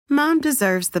Mom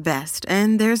deserves the best,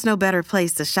 and there's no better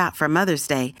place to shop for Mother's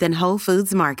Day than Whole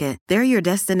Foods Market. They're your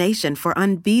destination for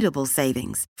unbeatable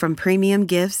savings, from premium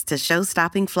gifts to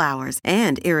show-stopping flowers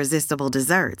and irresistible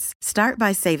desserts. Start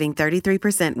by saving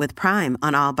 33% with Prime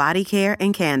on all body care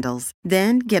and candles.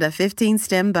 Then get a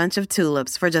 15-stem bunch of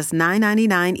tulips for just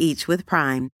 $9.99 each with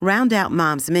Prime. Round out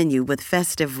Mom's menu with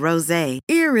festive rosé,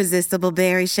 irresistible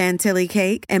berry chantilly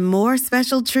cake, and more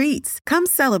special treats. Come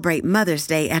celebrate Mother's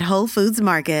Day at Whole Foods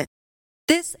Market.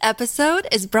 This episode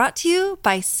is brought to you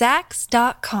by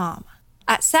Sax.com.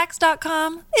 At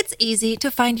Sax.com, it's easy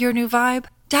to find your new vibe.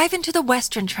 Dive into the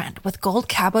Western trend with gold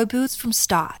cowboy boots from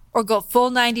Stott, or go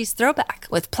full 90s throwback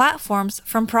with platforms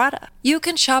from Prada. You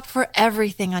can shop for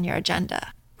everything on your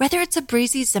agenda, whether it's a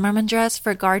breezy Zimmermann dress for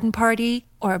a garden party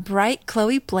or a bright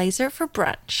Chloe blazer for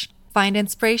brunch. Find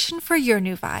inspiration for your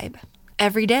new vibe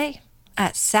every day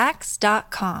at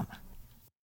Sax.com.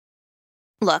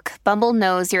 Look, Bumble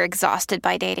knows you're exhausted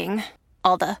by dating.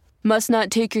 All the, must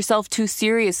not take yourself too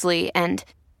seriously, and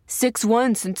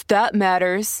 6'1" since that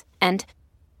matters, and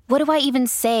what do I even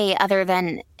say other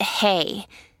than, hey?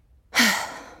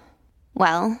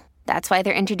 Well, that's why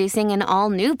they're introducing an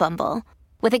all-new Bumble,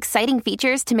 with exciting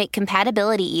features to make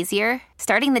compatibility easier,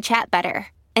 starting the chat better,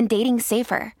 and dating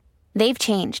safer. They've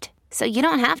changed, so you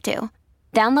don't have to.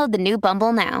 Download the new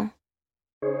Bumble now.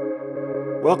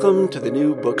 Welcome to the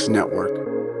New Books Network.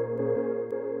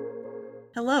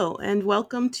 Hello, and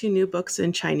welcome to New Books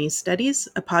in Chinese Studies,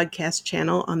 a podcast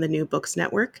channel on the New Books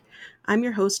Network. I'm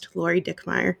your host, Lori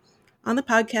Dickmeyer. On the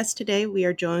podcast today, we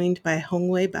are joined by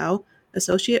Hongwei Bao,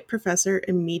 Associate Professor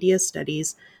in Media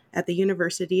Studies at the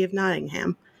University of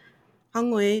Nottingham.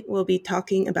 Hongwei will be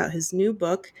talking about his new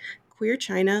book, Queer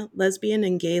China, Lesbian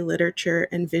and Gay Literature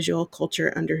and Visual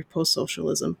Culture Under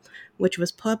Post-Socialism, which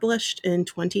was published in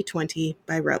 2020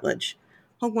 by Routledge.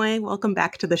 Hongwei, welcome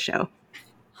back to the show.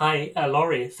 Hi,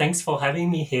 Laurie. Thanks for having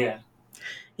me here.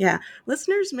 Yeah,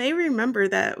 listeners may remember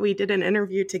that we did an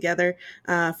interview together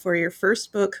for your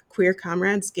first book, Queer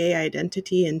Comrades, Gay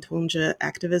Identity and Tongzhi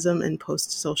Activism in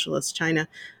Post-Socialist China,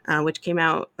 which came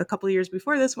out a couple years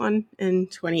before this one in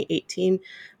 2018.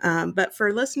 But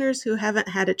for listeners who haven't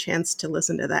had a chance to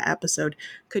listen to that episode,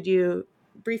 could you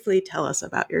briefly tell us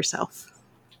about yourself?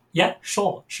 Yeah,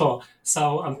 sure.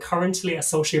 So I'm currently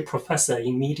Associate Professor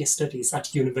in Media Studies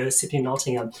at University of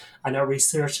Nottingham, and I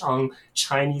research on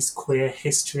Chinese queer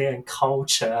history and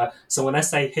culture. So when I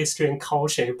say history and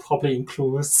culture, it probably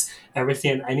includes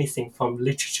everything and anything from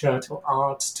literature to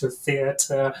art to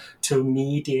theater to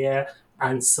media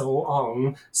and so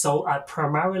on. So I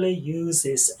primarily use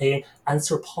an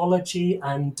anthropology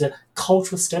and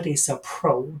cultural studies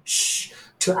approach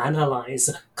to analyze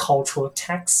cultural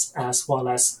texts as well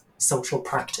as social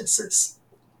practices.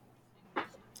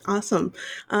 Awesome.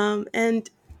 And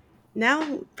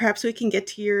now perhaps we can get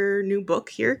to your new book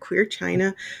here, Queer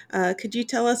China. Could you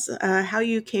tell us how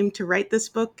you came to write this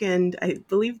book? And I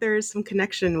believe there is some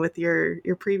connection with your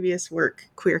previous work,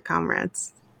 Queer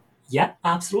Comrades. Yeah,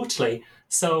 absolutely.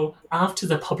 So after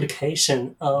the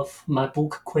publication of my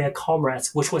book, Queer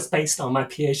Comrades, which was based on my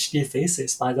PhD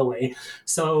thesis, by the way,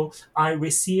 so I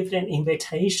received an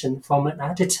invitation from an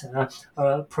editor,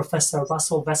 Professor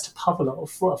Russell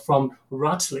West-Pavlov from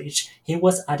Routledge. He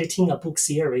was editing a book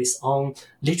series on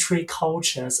literary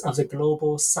cultures of the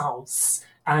global South.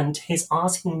 And he's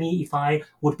asking me if I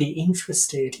would be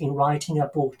interested in writing a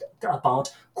book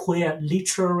about queer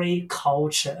literary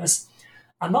cultures.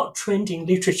 I'm not trained in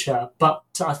literature, but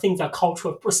I think the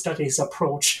cultural studies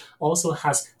approach also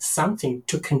has something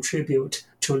to contribute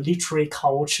to literary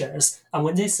cultures. And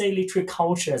when they say literary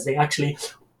cultures, they actually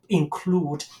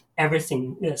include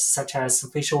everything such as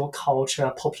visual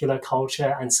culture, popular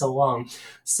culture, and so on.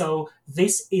 So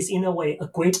this is in a way a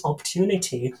great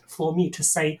opportunity for me to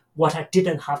say what I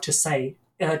didn't have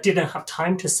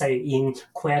time to say in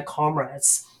Queer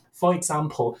Comrades. For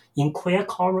example, in Queer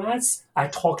Comrades, I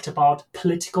talked about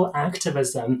political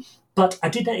activism, but I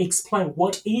didn't explain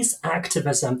what is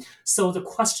activism. So the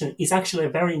question is actually a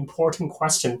very important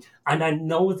question. And I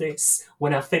know this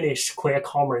when I finish Queer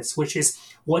Comrades, which is,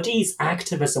 what is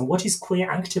activism? What is queer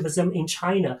activism in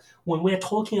China? When we're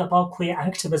talking about queer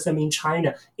activism in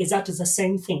China, is that the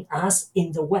same thing as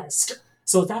in the West?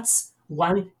 So that's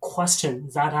one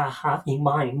question that I have in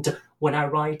mind when I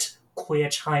write Queer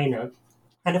China.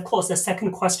 And of course, the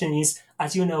second question is,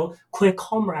 as you know, Queer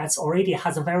Comrades already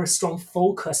has a very strong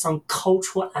focus on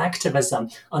cultural activism,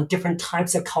 on different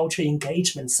types of cultural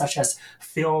engagement, such as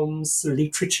films,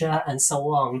 literature, and so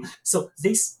on. So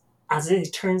this, as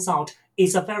it turns out,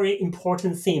 is a very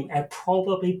important theme and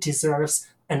probably deserves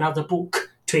another book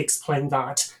to explain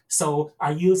that. So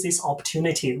I use this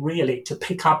opportunity really to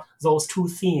pick up those two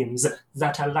themes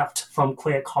that I left from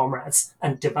Queer Comrades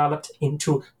and developed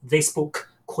into this book,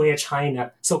 Queer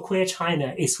China. So Queer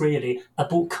China is really a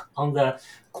book on the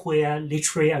queer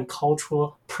literary and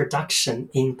cultural production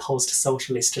in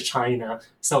post-socialist China.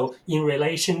 So in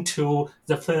relation to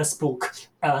the first book,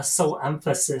 sole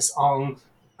emphasis on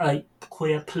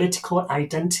queer political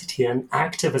identity and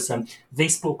activism,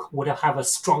 this book would have a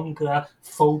stronger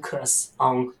focus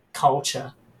on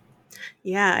culture.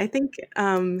 Yeah, I think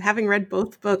having read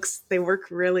both books, they work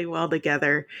really well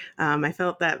together. I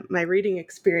felt that my reading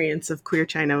experience of Queer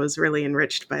China was really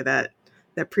enriched by that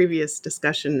previous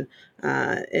discussion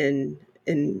in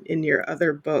your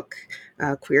other book,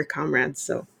 Queer Comrades.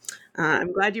 So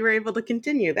I'm glad you were able to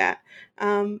continue that.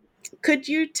 Could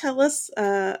you tell us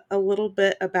a little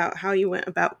bit about how you went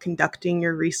about conducting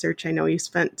your research? I know you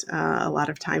spent a lot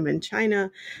of time in China,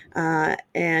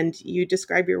 and you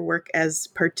describe your work as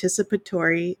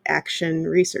participatory action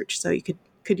research. So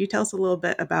could you tell us a little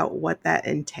bit about what that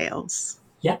entails?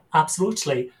 Yeah,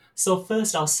 absolutely. So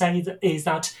first I'll say is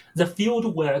that the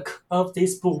field work of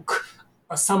this book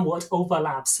somewhat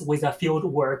overlaps with the field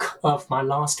work of my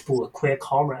last book, Queer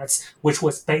Comrades, which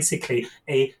was basically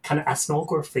a kind of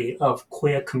ethnography of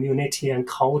queer community and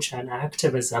culture and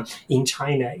activism in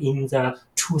China in the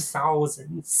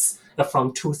 2000s,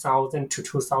 from 2000 to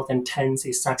 2010s,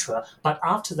 etc. But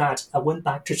after that, I went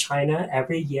back to China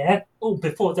every year,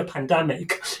 before the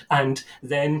pandemic, and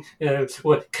then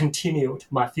continued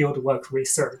my fieldwork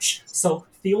research. So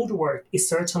fieldwork is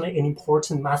certainly an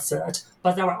important method,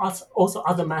 but there are also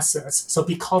other methods. So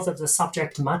because of the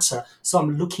subject matter, so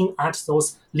I'm looking at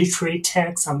those literary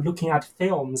texts, I'm looking at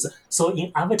films. So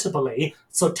inevitably,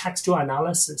 so textual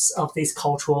analysis of these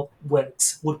cultural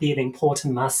works would be an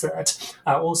important method.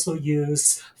 I also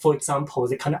use, for example,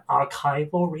 the kind of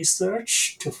archival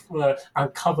research to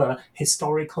uncover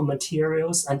historical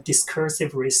materials and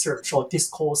discursive research or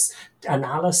discourse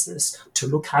analysis to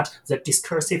look at the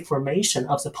discursive formation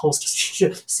of the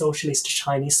post-socialist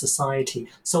Chinese society.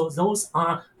 So those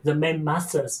are the main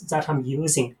methods that I'm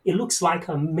using. It looks like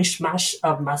a mishmash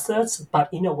of methods, but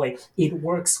in a way, it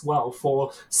works well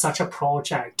for such a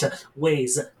project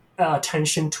with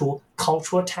attention to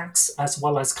cultural texts as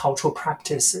well as cultural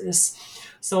practices.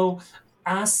 So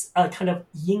as a kind of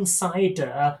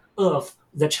insider of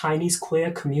the Chinese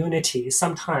queer community,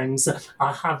 sometimes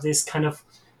I have this kind of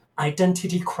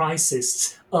identity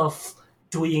crisis of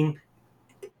doing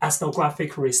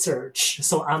ethnographic research.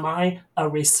 So am I a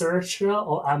researcher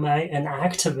or am I an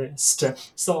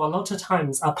activist? So a lot of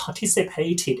times I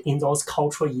participated in those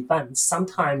cultural events,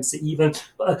 sometimes even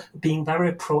being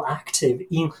very proactive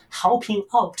in helping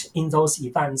out in those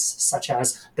events, such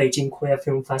as Beijing Queer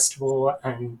Film Festival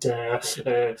and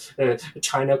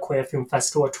China Queer Film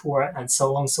Festival Tour and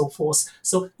so on and so forth.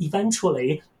 So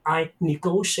eventually I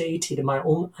negotiated my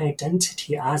own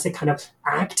identity as a kind of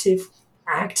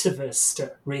activist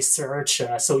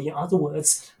researcher. So in other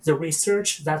words, the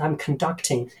research that I'm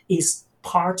conducting is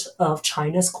part of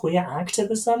China's queer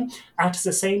activism. At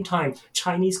the same time,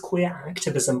 Chinese queer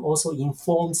activism also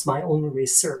informs my own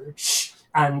research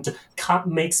and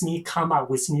makes me come up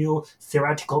with new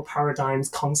theoretical paradigms,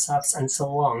 concepts, and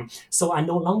so on. So I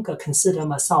no longer consider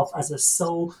myself as a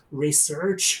sole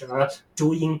researcher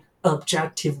doing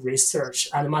objective research,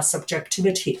 and my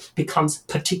subjectivity becomes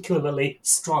particularly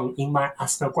strong in my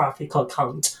ethnographic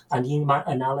account and in my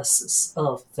analysis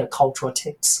of the cultural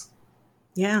texts.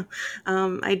 Yeah,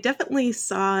 I definitely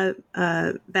saw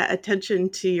that attention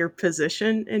to your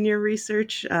position in your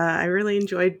research. I really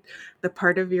enjoyed the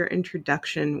part of your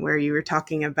introduction where you were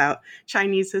talking about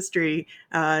Chinese history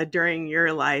during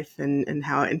your life and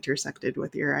how it intersected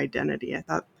with your identity. I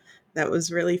thought that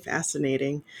was really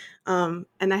fascinating. And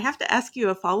I have to ask you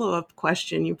a follow-up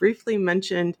question. You briefly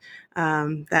mentioned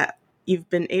that you've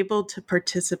been able to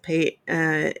participate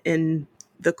in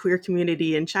the queer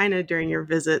community in China during your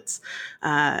visits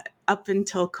up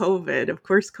until COVID. Of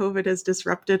course, COVID has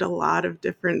disrupted a lot of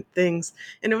different things.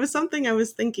 And it was something I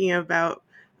was thinking about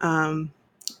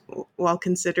while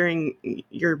considering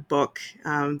your book,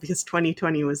 because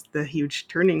 2020 was the huge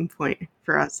turning point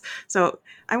for us. So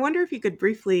I wonder if you could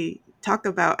briefly talk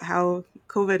about how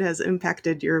COVID has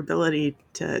impacted your ability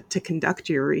to conduct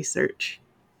your research.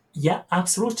 Yeah,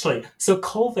 absolutely. So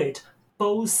COVID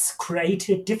both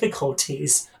created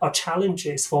difficulties or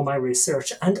challenges for my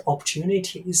research and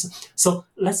opportunities. So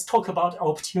let's talk about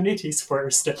opportunities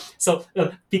first. So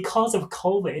because of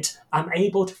COVID, I'm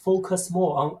able to focus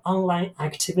more on online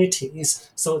activities.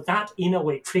 So that in a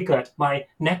way triggered my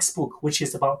next book, which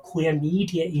is about queer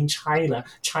media in China,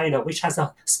 which has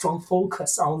a strong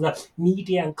focus on the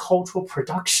media and cultural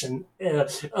production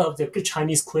of the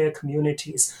Chinese queer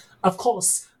communities. Of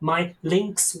course, my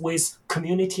links with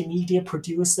community media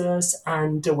producers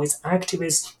and with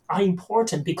activists are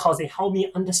important because they help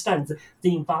me understand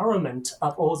the environment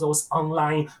of all those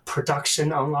online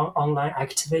production, online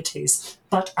activities.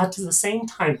 But at the same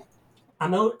time,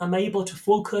 I'm able to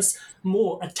focus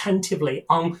more attentively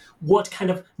on what kind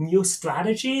of new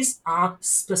strategies are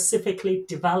specifically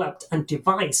developed and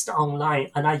devised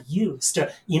online and are used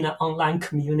in an online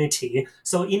community.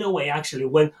 So in a way, actually,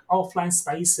 when offline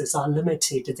spaces are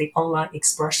limited, the online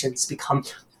expressions become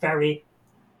very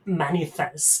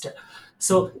manifest.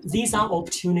 So these are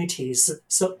opportunities.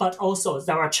 So, but also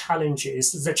there are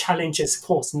challenges. The challenges, of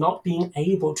course, not being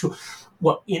able to,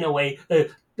 well, in a way,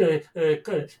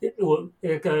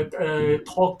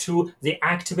 talk to the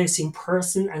activists in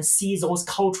person and see those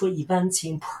cultural events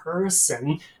in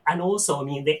person. And also, I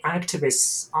mean, the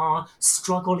activists are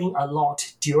struggling a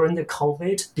lot during the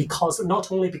COVID because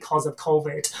not only because of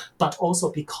COVID, but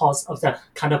also because of the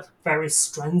kind of very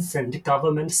strengthened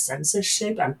government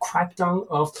censorship and crackdown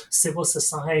of civil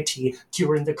society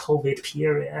during the COVID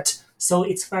period. So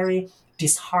it's very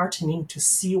disheartening to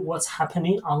see what's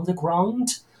happening on the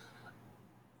ground.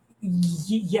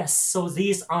 Yes, so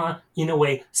these are, in a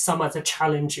way, some of the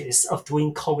challenges of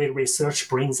doing COVID research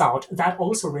brings out. That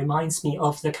also reminds me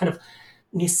of the kind of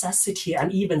necessity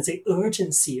and even the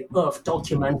urgency of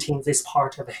documenting this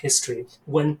part of history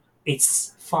when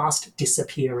it's fast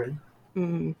disappearing.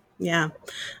 Yeah,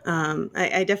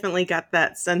 I definitely got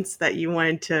that sense that you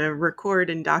wanted to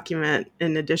record and document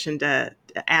in addition to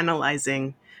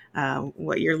analyzing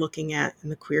what you're looking at in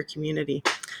the queer community.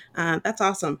 That's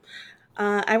awesome.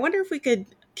 I wonder if we could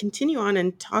continue on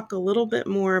and talk a little bit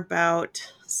more about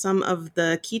some of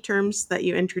the key terms that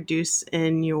you introduce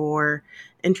in your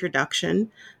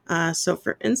introduction. So,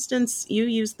 for instance, you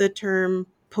use the term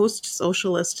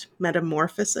post-socialist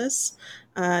metamorphosis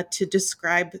to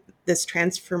describe this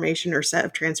transformation or set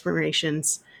of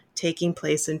transformations taking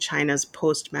place in China's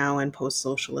post-Mao and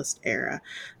post-socialist era.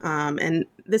 And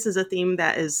this is a theme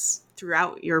that is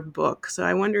throughout your book. So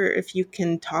I wonder if you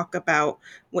can talk about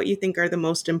what you think are the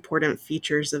most important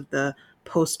features of the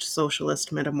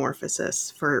post-socialist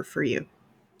metamorphosis for you.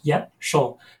 Yeah,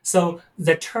 sure. So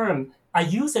I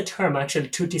use the term actually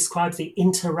to describe the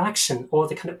interaction or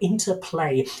the kind of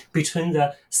interplay between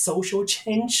the social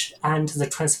change and the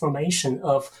transformation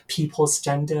of people's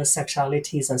gender,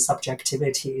 sexualities, and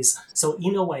subjectivities. So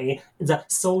in a way, the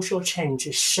social change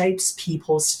shapes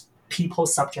people's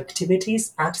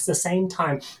subjectivities. At the same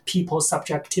time, people's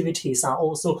subjectivities are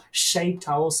also shaped,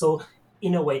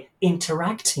 in a way,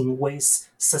 interacting with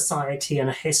society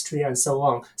and history and so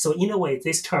on. So in a way,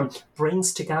 this term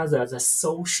brings together the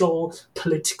social,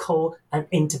 political, and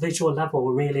individual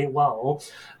level really well.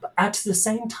 But at the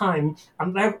same time,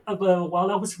 while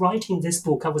I was writing this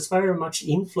book, I was very much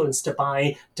influenced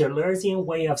by Deleuzean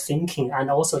way of thinking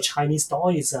and also Chinese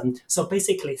Daoism. So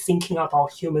basically thinking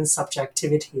about human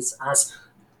subjectivities as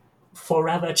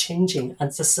forever changing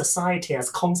and the society as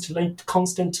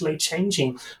constantly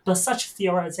changing. But such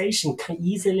theorization can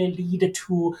easily lead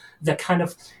to the kind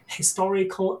of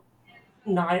historical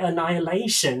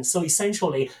annihilation. So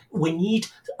essentially, we need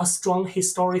a strong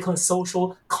historical and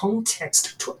social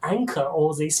context to anchor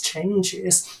all these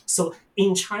changes. So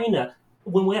in China,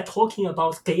 when we are talking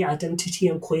about gay identity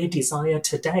and queer desire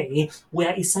today, we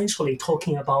are essentially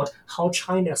talking about how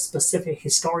China's specific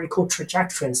historical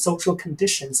trajectory and social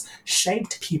conditions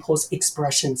shaped people's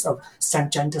expressions of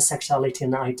gender, sexuality,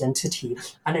 and identity.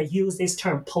 And I use this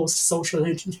term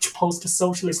post-socialist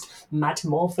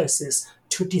metamorphosis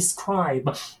to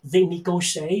describe the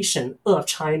negotiation of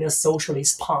China's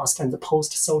socialist past and the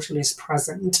post-socialist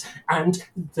present, and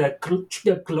the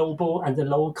global and the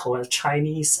local,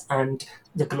 Chinese and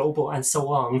the global and so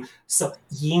on. So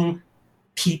in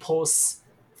people's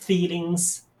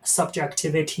feelings,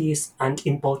 subjectivities, and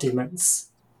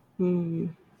embodiments.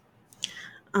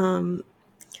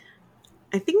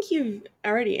 I think you've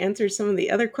already answered some of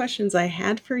the other questions I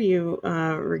had for you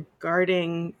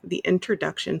regarding the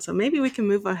introduction. So maybe we can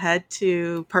move ahead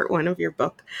to part 1 of your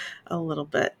book a little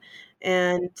bit.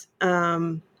 And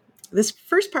this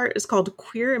first part is called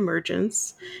Queer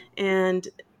Emergence. And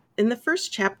in the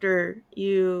first chapter,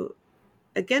 you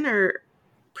again are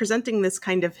presenting this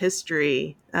kind of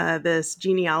history, this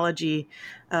genealogy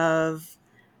of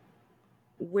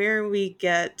where we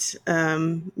get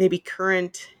maybe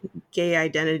current gay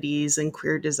identities and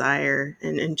queer desire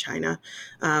in China,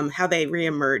 how they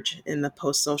reemerge in the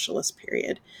post-socialist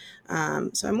period.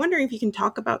 So I'm wondering if you can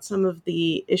talk about some of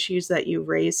the issues that you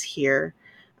raise here.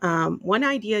 One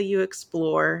idea you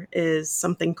explore is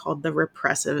something called the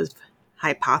repressive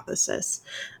hypothesis.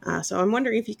 So I'm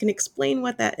wondering if you can explain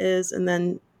what that is and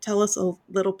then tell us a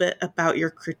little bit about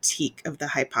your critique of the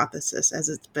hypothesis as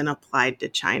it's been applied to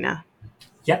China.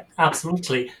 Yeah,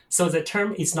 absolutely. So the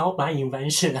term is not my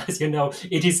invention, as you know.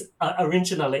 It is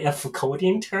originally a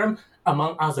Foucauldian term,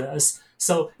 among others.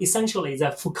 So essentially, the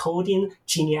Foucauldian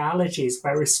genealogy is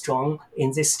very strong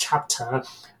in this chapter.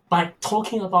 By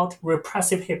talking about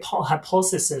repressive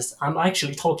hypothesis, I'm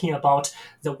actually talking about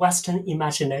the Western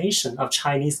imagination of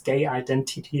Chinese gay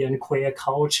identity and queer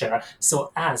culture,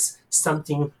 so as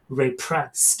something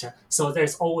repressed. So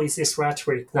there's always this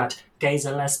rhetoric that gays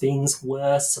and lesbians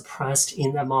were suppressed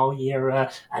in the Mao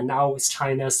era, and now with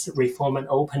China's reform and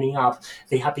opening up,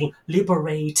 they have been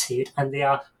liberated, and they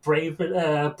are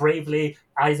bravely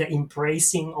either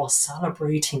embracing or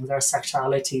celebrating their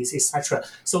sexualities, etc.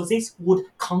 So this would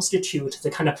constitute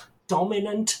the kind of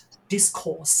dominant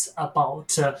discourse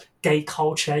about gay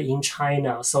culture in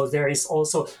China. So there is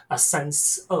also a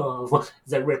sense of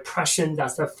the repression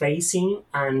that they're facing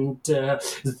and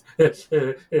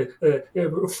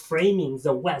framing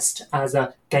the West as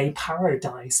a gay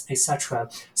paradise, etc.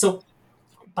 So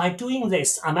by doing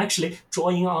this, I'm actually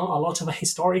drawing on a lot of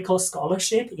historical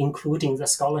scholarship, including the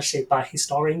scholarship by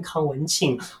historian Kang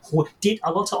Wenqing, who did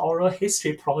a lot of oral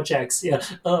history projects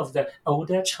of the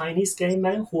older Chinese gay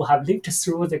men who have lived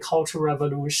through the Cultural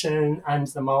Revolution and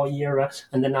the Mao era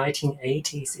and the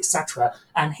 1980s, etc.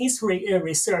 And his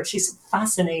research is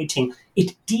fascinating.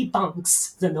 It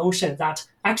debunks the notion that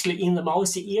actually in the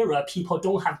Maoist era, people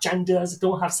don't have genders,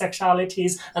 don't have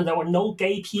sexualities, and there were no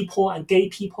gay people, and gay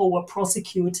people were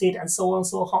prosecuted, and so on and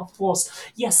so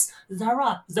forth. Yes,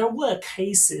 there were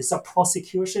cases of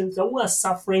prosecution, there were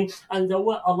suffering, and there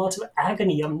were a lot of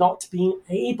agony of not being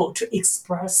able to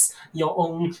express your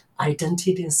own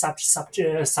identity and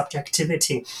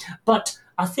subjectivity. But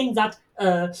I think that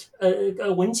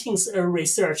Wenqing's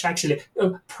research actually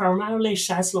primarily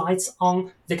sheds light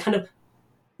on the kind of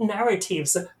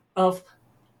narratives of,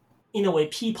 in a way,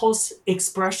 people's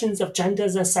expressions of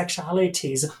genders and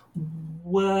sexualities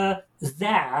were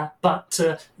there, but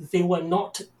they were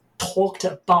not talked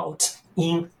about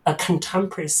in a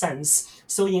contemporary sense.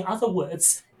 So in other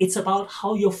words, it's about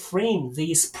how you frame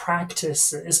these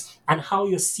practices and how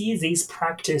you see these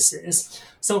practices.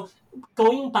 So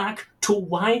going back to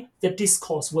why the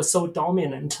discourse was so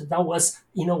dominant, that was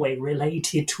in a way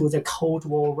related to the Cold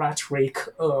War rhetoric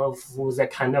of the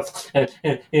kind of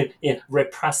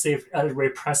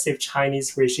repressive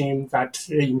Chinese regime that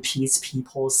impedes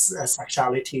people's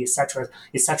sexuality, etc.,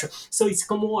 etc. So it's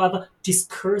more of a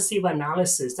discursive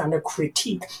analysis and a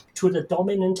critique to the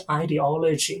dominant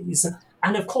ideologies.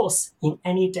 And of course, in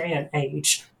any day and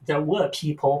age, there were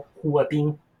people who were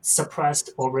being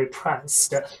suppressed or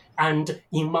repressed. And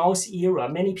in Mao's era,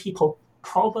 many people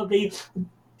probably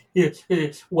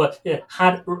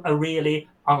had a really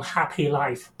unhappy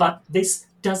life. But this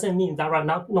doesn't mean there are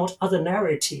not other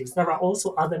narratives. There are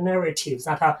also other narratives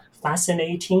that are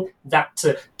fascinating, that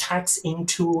taps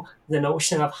into the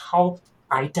notion of how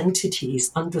identity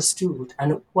is understood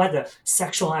and whether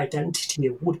sexual identity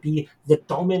would be the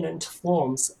dominant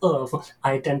forms of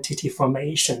identity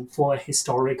formation for a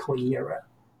historical era.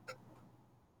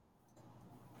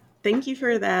 Thank you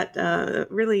for that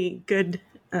really good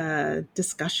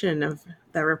discussion of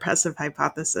the repressive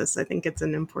hypothesis. I think it's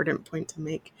an important point to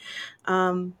make.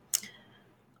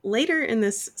 Later in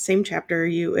this same chapter,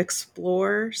 you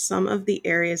explore some of the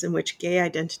areas in which gay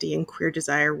identity and queer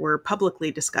desire were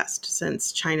publicly discussed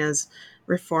since China's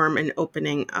reform and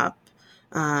opening up.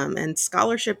 And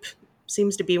scholarship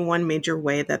seems to be one major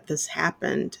way that this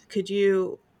happened. Could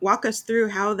you walk us through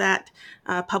how that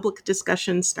public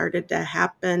discussion started to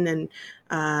happen and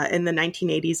in the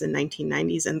 1980s and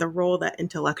 1990s and the role that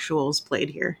intellectuals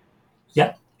played here?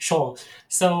 Yeah, sure.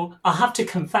 So I have to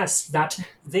confess that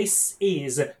this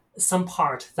is some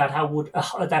part that I would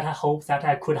that I hope that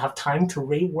I could have time to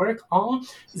rework on.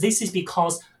 This is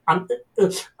because I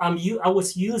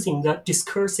was using the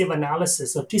discursive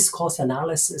analysis or discourse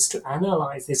analysis to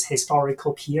analyze this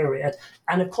historical period.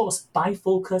 And of course, by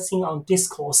focusing on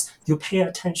discourse, you pay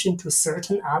attention to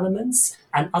certain elements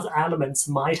and other elements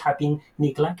might have been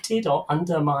neglected or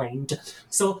undermined.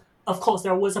 So of course,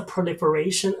 there was a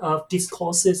proliferation of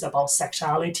discourses about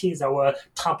sexuality. There were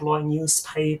tabloid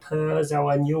newspapers, there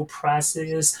were new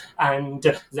presses, and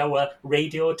there were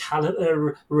radio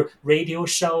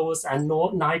shows and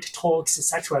night talks,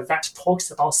 etc., that talks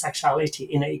about sexuality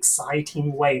in an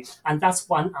exciting way. And that's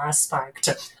one aspect.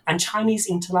 And Chinese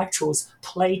intellectuals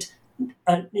played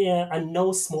a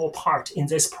no small part in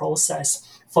this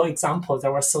process. For example,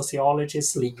 there were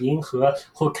sociologists Li Yinghe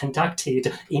who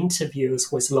conducted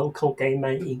interviews with local gay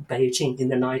men in Beijing in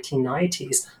the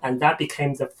 1990s, and that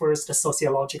became the first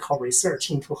sociological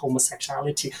research into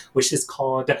homosexuality, which is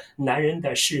called 男人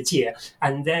的世界.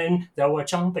 And then there were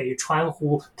Zhang Beichuan,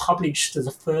 who published the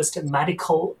first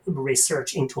medical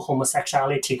research into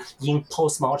homosexuality in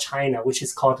post-Mao China, which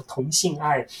is called 同性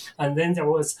爱. And then there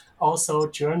was also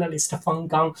journalist Fang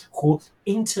Gang, who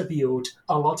interviewed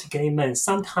a lot of gay men,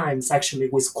 sometimes actually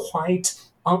with quite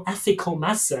unethical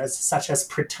methods, such as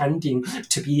pretending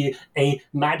to be a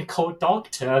medical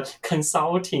doctor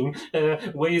consulting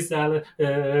with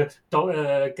gay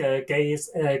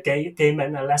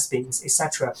men and lesbians,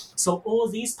 etc. So all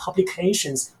these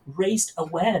publications raised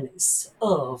awareness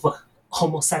of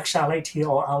homosexuality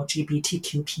or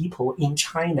LGBTQ people in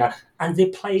China, and they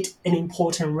played an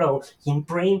important role in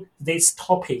bringing this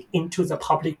topic into the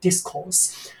public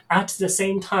discourse. At the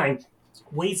same time,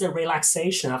 with the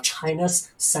relaxation of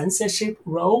China's censorship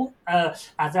role,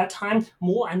 at that time,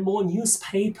 more and more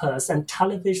newspapers and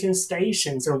television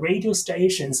stations and radio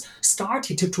stations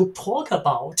started to talk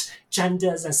about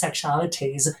genders and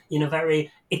sexualities in a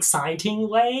very exciting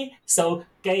way. So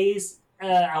gays,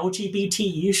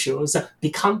 LGBT issues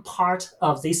become part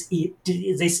of this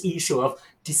issue of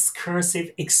discursive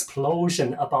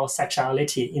explosion about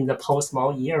sexuality in the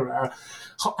post-Mao era.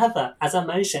 However, as I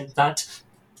mentioned, that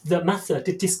the method,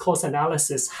 the discourse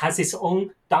analysis, has its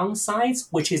own downsides,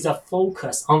 which is a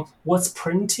focus on what's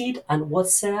printed and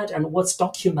what's said and what's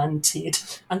documented.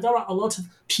 And there are a lot of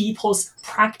people's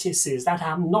practices that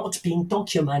have not been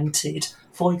documented.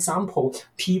 For example,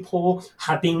 people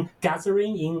have been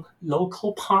gathering in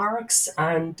local parks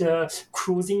and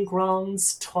cruising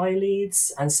grounds,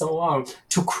 toilets, and so on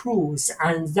to cruise.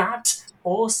 And that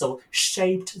also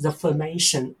shaped the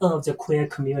formation of the queer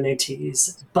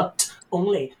communities, but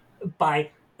only by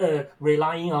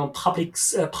relying on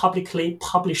publicly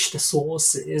published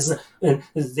sources.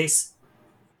 This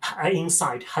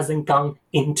insight hasn't gone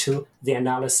into the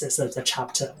analysis of the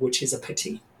chapter, which is a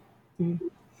pity.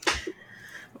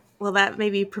 Well, that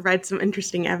maybe provides some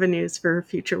interesting avenues for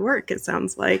future work, it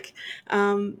sounds like.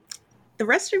 The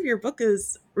rest of your book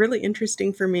is really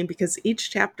interesting for me because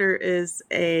each chapter is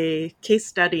a case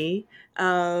study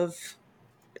of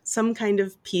some kind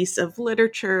of piece of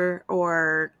literature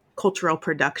or cultural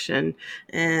production.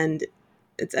 And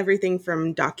it's everything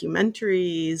from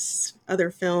documentaries, other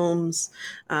films,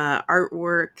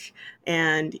 artwork,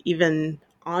 and even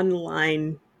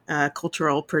online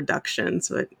cultural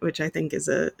productions, which I think is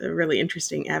a really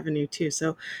interesting avenue too.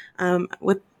 So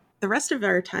with the rest of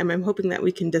our time, I'm hoping that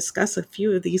we can discuss a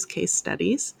few of these case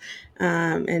studies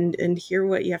and hear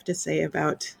what you have to say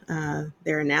about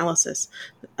their analysis.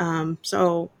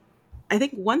 So I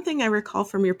think one thing I recall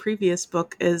from your previous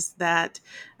book is that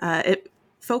it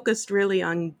focused really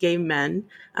on gay men,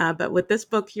 but with this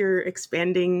book, you're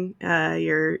expanding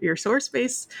your source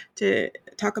base to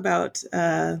talk about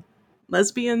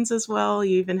lesbians as well.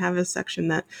 You even have a section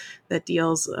that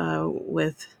deals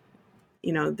with,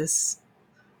 this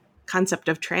concept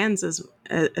of trans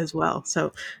as well.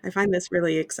 So I find this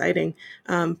really exciting.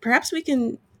 Perhaps we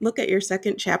can look at your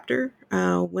second chapter,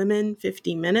 Women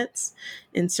 50 Minutes,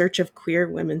 in search of queer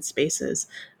women's spaces.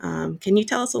 Can you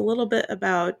tell us a little bit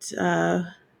about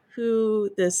who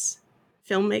this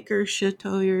filmmaker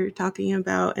Shito you're talking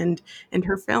about and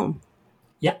her film?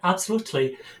 Yeah,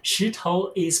 absolutely.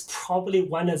 Shito is probably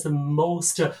one of the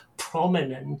most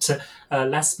prominent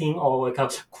lesbian or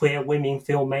queer women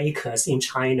filmmakers in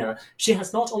China. She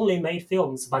has not only made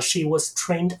films, but she was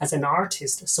trained as an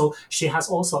artist. So she has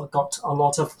also got a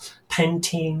lot of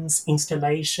paintings,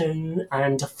 installation,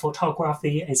 and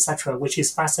photography, etc., which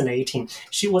is fascinating.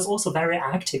 She was also very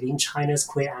active in China's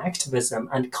queer activism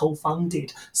and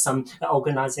co-founded some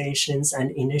organizations and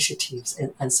initiatives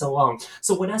and so on.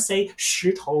 So when I say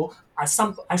Shito, I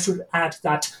should add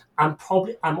that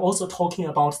I'm also talking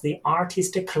about the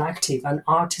artist collective and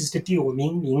artist duo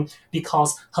Ming Ming,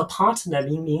 because her partner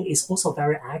Ming Ming is also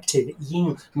very active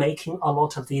in making a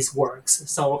lot of these works.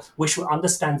 So we should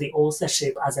understand the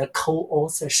authorship as a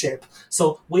co-authorship.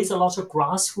 So with a lot of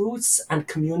grassroots and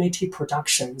community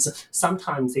productions,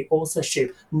 sometimes the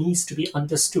authorship needs to be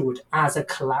understood as a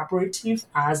collaborative,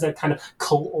 as a kind of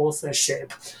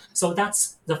co-authorship. So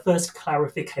that's the first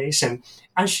clarification.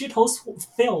 And Shito's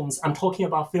films, I'm talking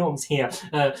about films here,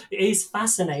 is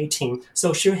fascinating.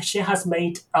 So she has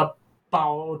made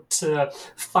about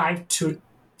 5 to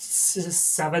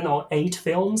 7 or 8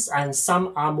 films, and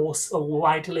some are more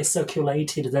widely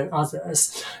circulated than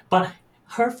others. But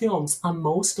her films are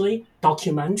mostly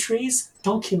documentaries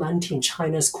documenting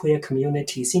China's queer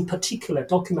communities, in particular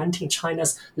documenting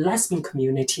China's lesbian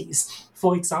communities.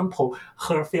 For example,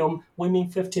 her film Women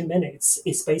 50 Minutes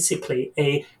is basically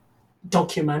a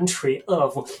documentary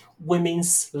of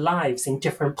women's lives in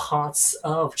different parts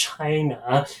of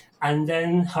China. And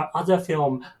then her other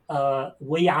film,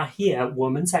 We Are Here, 我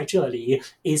们在这里,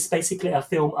 is basically a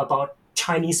film about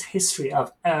China's history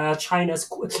of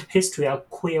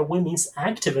queer women's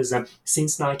activism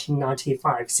since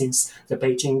 1995, since the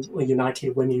Beijing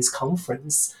United Women's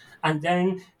Conference. And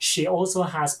then she also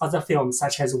has other films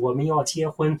such as 我们要结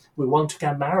婚, We Want to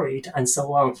Get Married, and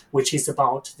so on, which is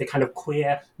about the kind of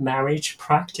queer marriage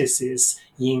practices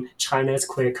in China's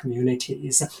queer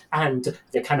communities and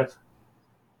the kind of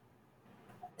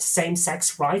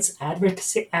same-sex rights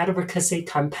advocacy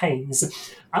campaigns.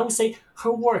 I would say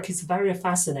her work is very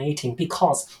fascinating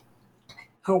because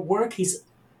her work is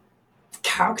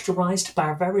characterized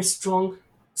by a very strong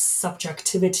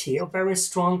subjectivity, a very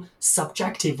strong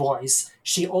subjective voice.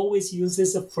 She always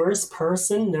uses a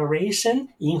first-person narration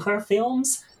in her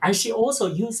films, and she also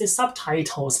uses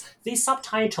subtitles. These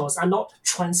subtitles are not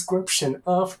transcription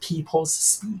of people's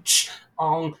speech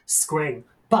on screen,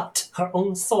 but her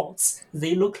own thoughts.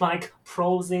 They look like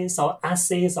proses or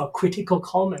essays or critical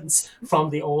comments from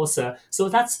the author. So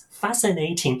that's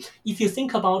fascinating. If you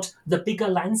think about the bigger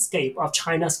landscape of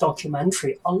China's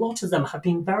documentary, a lot of them have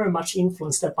been very much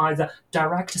influenced by the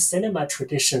direct cinema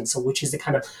tradition, so which is a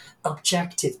kind of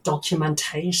objective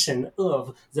documentation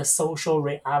of the social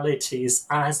realities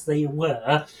as they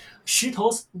were.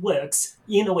 Shito's works,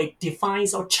 in a way,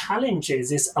 defines or challenges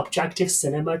this objective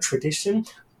cinema tradition,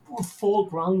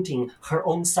 foregrounding her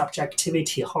own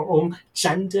subjectivity, her own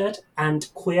gendered and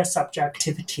queer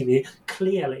subjectivity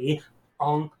clearly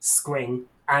on screen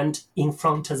and in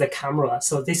front of the camera.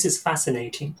 So this is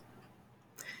fascinating.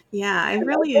 Yeah, I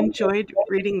really enjoyed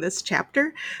reading this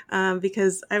chapter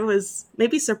because I was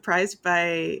maybe surprised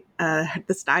by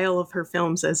the style of her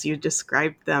films as you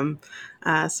described them.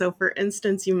 So, for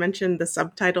instance, you mentioned the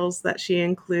subtitles that she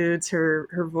includes, her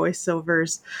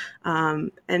voiceovers,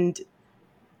 and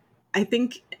I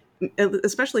think,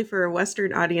 especially for a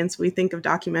Western audience, we think of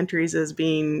documentaries as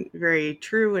being very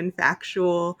true and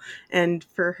factual. And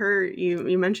for her,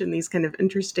 you mentioned these kind of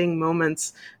interesting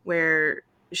moments where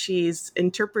she's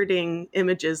interpreting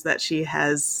images that she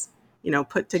has,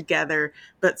 put together.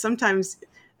 But sometimes,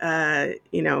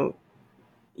 you're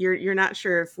not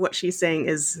sure if what she's saying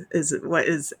is what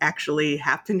is actually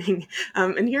happening.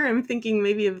 And here I'm thinking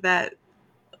maybe of that.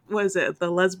 Was it the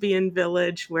Lesbian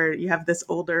Village, where you have this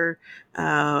older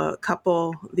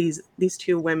couple, these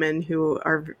two women who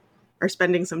are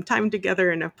spending some time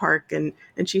together in a park, and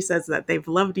she says that they've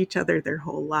loved each other their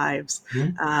whole lives.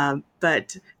 Mm-hmm.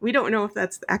 But we don't know if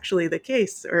that's actually the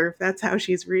case or if that's how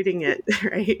she's reading it,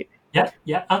 right?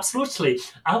 Yeah, absolutely.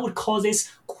 I would call this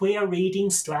queer reading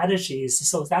strategies.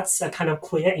 So that's a kind of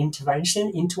queer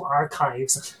intervention into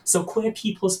archives. So queer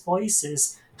people's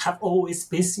voices have always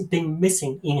been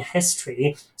missing in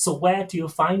history. So where do you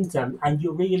find them? And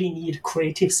you really need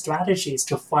creative strategies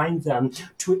to find them,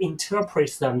 to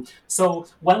interpret them. So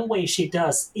one way she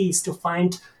does is to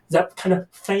find the kind of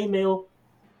female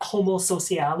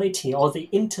homosociality or the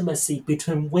intimacy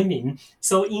between women.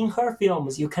 So in her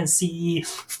films, you can see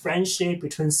friendship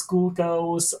between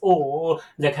schoolgirls or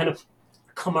the kind of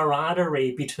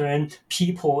camaraderie between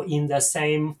people in the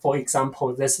same, for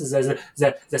example, this is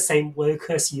the same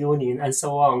workers' union and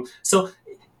so on. So,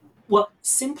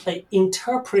 simply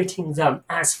interpreting them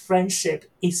as friendship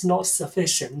is not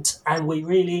sufficient, and we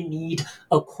really need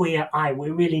a queer eye.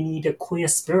 We really need a queer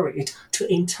spirit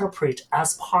to interpret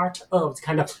as part of the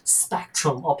kind of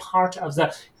spectrum or part of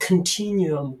the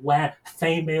continuum where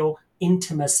female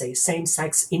intimacy,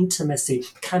 same-sex intimacy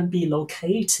can be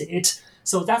located.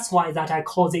 So that's why that I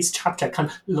call this chapter kind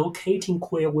of locating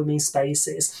queer women's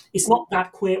spaces. It's not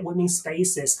that queer women's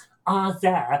spaces are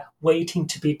there waiting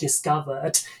to be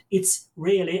discovered. It's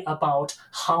really about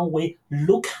how we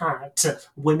look at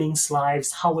women's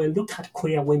lives, how we look at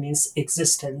queer women's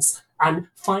existence, and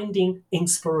finding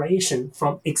inspiration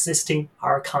from existing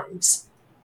archives.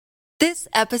 This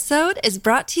episode is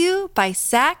brought to you by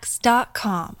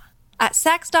Saks.com. At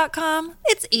Saks.com,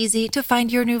 it's easy to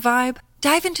find your new vibe.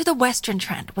 Dive into the Western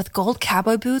trend with gold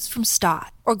cowboy boots from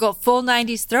Stott, or go full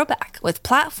 90s throwback with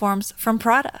platforms from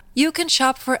Prada. You can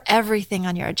shop for everything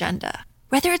on your agenda,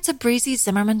 whether it's a breezy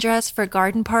Zimmermann dress for a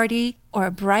garden party or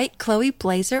a bright Chloe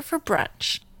blazer for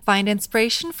brunch. Find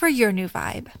inspiration for your new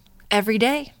vibe every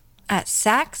day at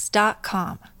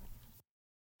Saks.com.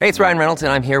 Hey, it's Ryan Reynolds,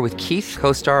 and I'm here with Keith,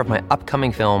 co-star of my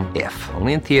upcoming film, If,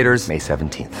 only in theaters May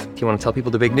 17th. Do you want to tell people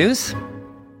the big news?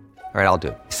 All right, I'll do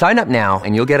it. Sign up now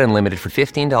and you'll get unlimited for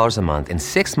 $15 a month and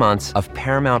 6 months of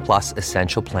Paramount Plus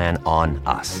Essential Plan on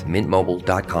us.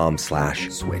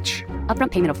 MintMobile.com/switch.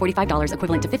 Upfront payment of $45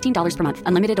 equivalent to $15 per month.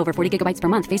 Unlimited over 40 gigabytes per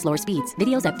month. Face lower speeds.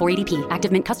 Videos at 480p.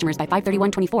 Active Mint customers by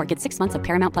 531.24 get 6 months of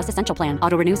Paramount Plus Essential Plan.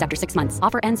 Auto renews after 6 months.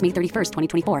 Offer ends May 31st,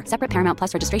 2024. Separate Paramount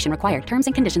Plus registration required. Terms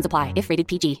and conditions apply if rated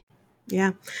PG.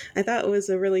 Yeah, I thought it was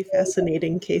a really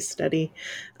fascinating case study.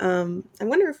 I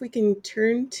wonder if we can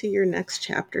turn to your next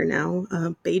chapter now,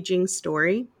 Beijing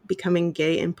Story, Becoming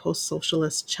Gay in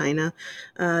Post-Socialist China.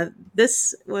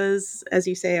 This was, as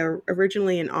you say,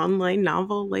 originally an online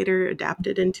novel, later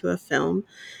adapted into a film.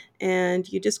 And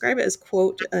you describe it as,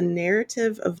 quote, a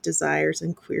narrative of desires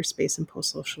in queer space in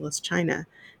post-socialist China,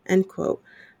 end quote.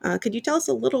 Could you tell us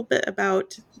a little bit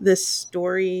about this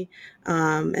story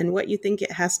and what you think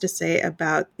it has to say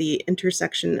about the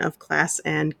intersection of class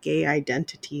and gay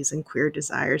identities and queer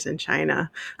desires in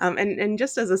China? And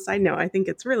just as a side note, I think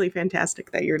it's really fantastic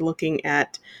that you're looking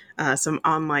at some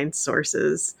online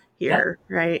sources here,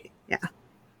 right? Yeah.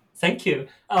 Thank you.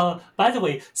 By the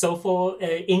way, so for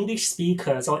English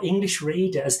speakers or English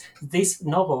readers, this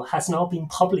novel has now been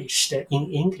published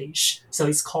in English. So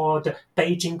it's called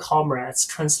Beijing Comrades,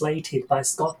 translated by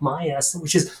Scott Myers,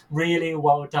 which is really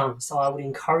well done. So I would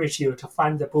encourage you to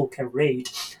find the book and read.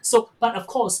 So, but of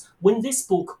course, when this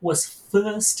book was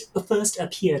first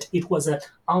appeared, it was an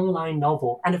online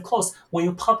novel. And of course, when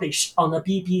you publish on a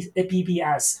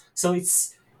BBS, so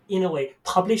it's in a way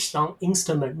published on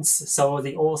instruments. So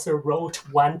the author wrote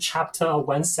one chapter,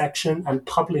 one section and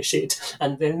published it.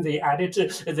 And then the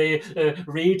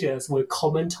readers will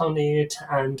comment on it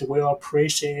and will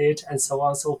appreciate and so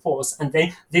on and so forth. And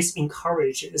then this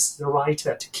encourages the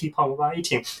writer to keep on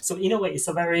writing. So in a way, it's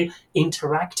a very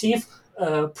interactive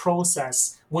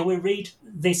process. When we read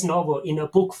this novel in a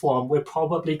book form, we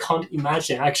probably can't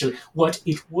imagine actually what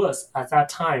it was at that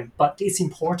time. But it's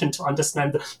important to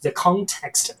understand the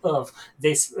context of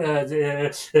this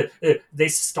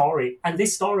this story. And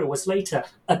this story was later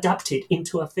adapted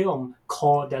into a film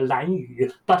called Lan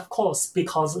Yu. But of course,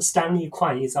 because Stanley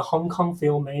Kwan is a Hong Kong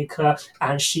filmmaker,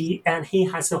 and he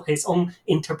has his own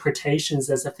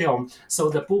interpretations as a film. So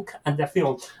the book and the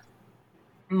film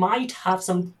might have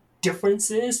some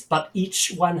differences, but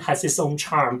each one has its own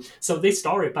charm. So this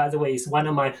story, by the way, is one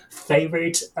of my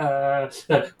favorite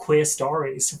queer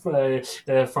stories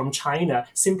from China,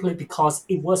 simply because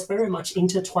it was very much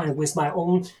intertwined with my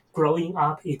own growing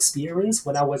up experience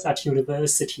when I was at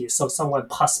university. So someone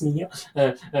passed me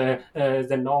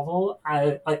the novel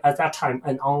at that time,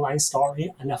 an online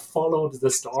story, and I followed the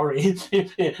story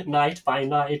night by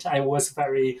night. I was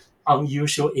very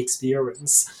unusual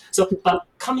experience. So, but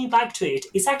coming back to it,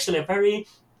 it's actually a very,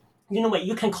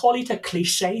 you can call it a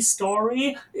cliche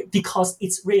story because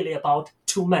it's really about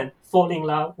two men falling in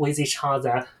love with each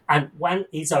other. And one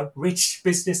is a rich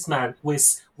businessman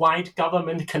with wide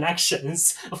government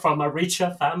connections from a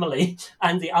richer family.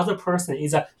 And the other person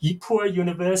is a poor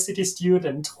university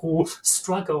student who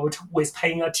struggled with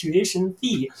paying a tuition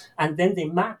fee. And then they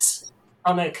met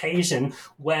on an occasion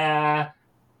where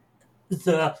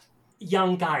the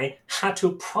young guy had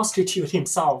to prostitute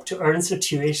himself to earn the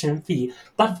tuition fee.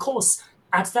 But of course,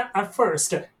 at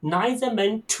first, neither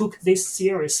man took this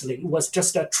seriously. It was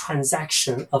just a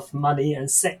transaction of money and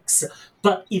sex.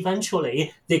 But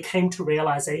eventually, they came to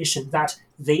realization that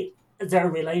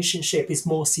their relationship is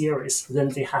more serious than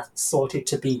they had thought it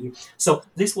to be. So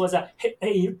this was a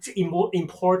more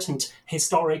important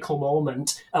historical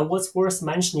moment. And what's worth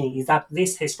mentioning is that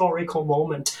this historical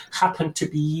moment happened to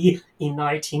be in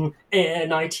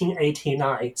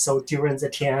 1989, so during the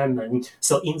Tiananmen,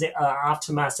 so in the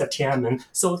aftermath of Tiananmen.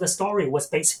 So the story was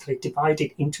basically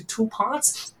divided into two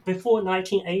parts. Before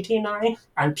 1989,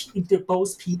 and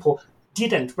both people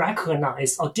didn't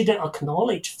recognize or didn't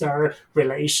acknowledge their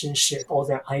relationship or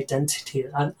their identity.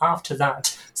 And after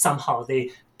that, somehow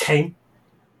they came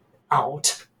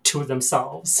out to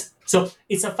themselves. So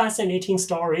it's a fascinating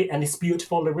story and it's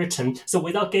beautifully written. So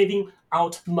without giving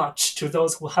out much to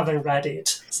those who haven't read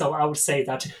it, so I would say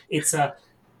that it's a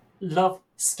love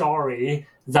story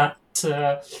that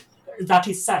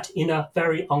is set in a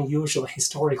very unusual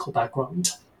historical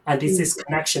background. And it's this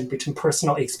connection between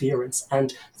personal experience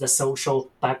and the social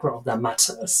background that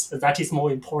matters. That is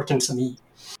more important to me.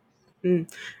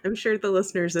 I'm sure the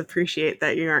listeners appreciate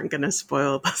that you aren't going to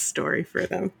spoil the story for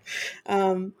them.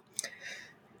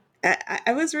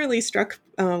 I was really struck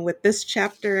with this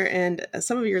chapter and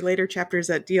some of your later chapters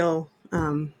that deal,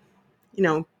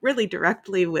 really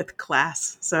directly with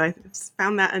class. So I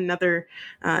found that another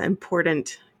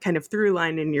important kind of through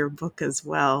line in your book as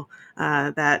well,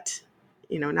 that,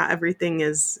 not everything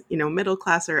is, middle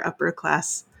class or upper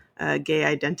class gay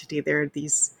identity. There are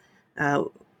these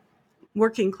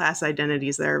working class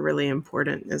identities that are really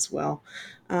important as well.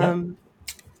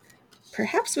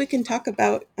 Perhaps we can talk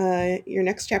about your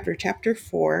next chapter, chapter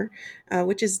 4,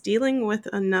 which is dealing with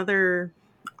another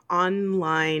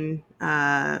online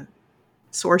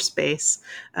source base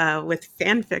with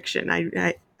fan fiction.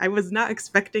 I was not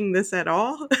expecting this at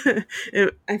all.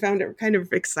 I found it kind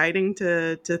of exciting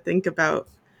to think about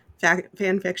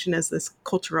fan fiction as this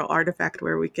cultural artifact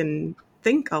where we can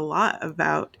think a lot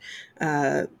about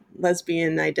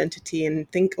lesbian identity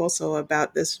and think also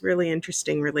about this really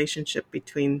interesting relationship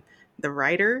between the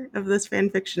writer of this fan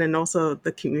fiction and also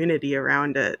the community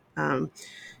around it. You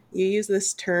use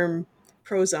this term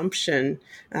prosumption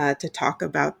to talk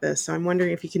about this. So I'm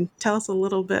wondering if you can tell us a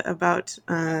little bit about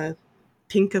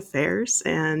Pink Affairs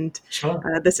and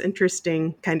this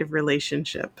interesting kind of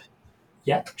relationship.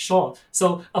 Yeah, sure.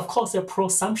 So, of course, the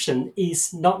prosumption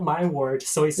is not my word.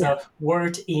 So it's a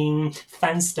word in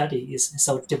fan studies.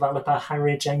 So developer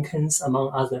Henry Jenkins,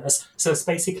 among others. So it's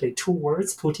basically two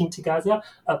words putting together,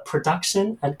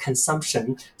 production and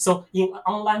consumption. So in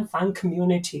online fan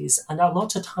communities, and a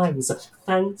lot of times,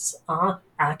 fans are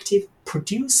active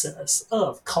producers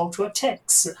of cultural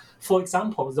texts. For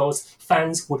example, those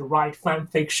fans would write fan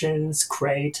fictions,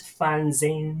 create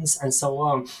fanzines, and so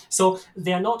on. So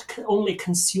they are not only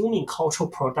consuming cultural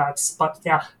products, but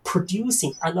they are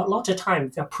producing, and a lot of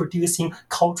times they're producing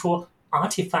cultural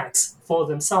artifacts for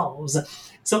themselves.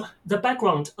 So the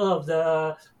background of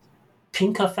the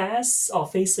Pink Affairs or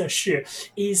绯色事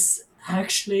is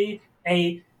actually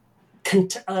a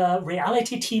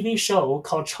reality TV show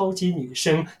called 超级女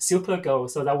生 Supergirl,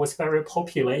 so that was very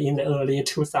popular in the early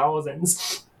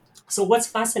 2000s. So what's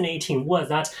fascinating was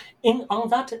that on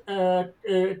that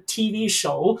TV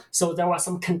show, so there were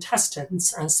some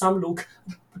contestants and some look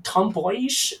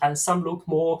tomboyish and some look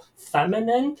more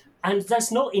feminine. And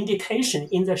there's no indication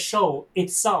in the show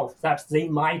itself that they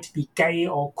might be gay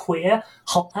or queer.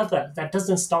 However, that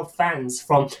doesn't stop fans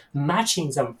from matching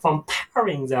them, from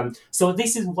pairing them. So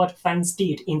this is what fans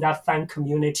did in that fan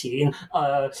community in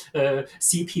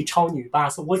CP 超女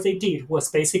吧. So what they did was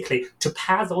basically to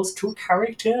pair those two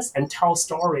characters and tell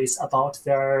stories about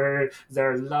their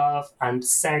love and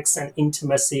sex and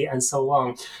intimacy and so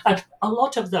on. And a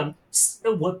lot of them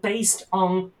were based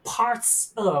on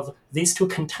parts of these two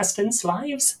contestants'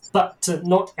 lives, but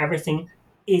not everything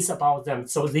is about them.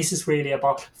 So this is really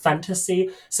about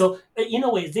fantasy. So in a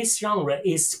way, this genre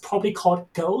is probably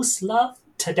called girls' love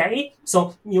today.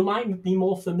 So you might be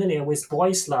more familiar with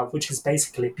boys' love, which is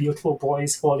basically beautiful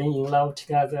boys falling in love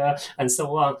together and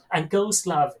so on. And girls'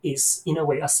 love is, in a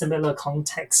way, a similar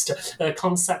concept,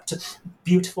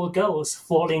 beautiful girls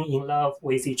falling in love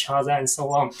with each other and so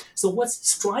on. So what's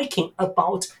striking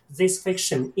about this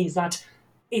fiction is that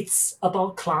it's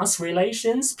about class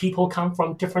relations. People come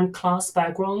from different class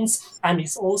backgrounds, and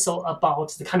it's also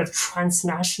about the kind of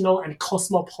transnational and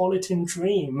cosmopolitan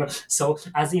dream. So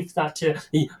as if that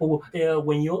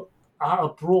when you are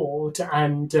abroad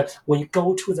and when you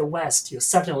go to the West, you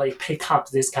suddenly pick up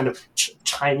this kind of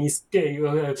Chinese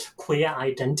queer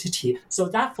identity. So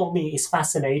that for me is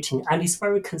fascinating, and it's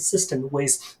very consistent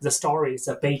with the stories,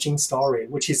 the Beijing story,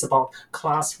 which is about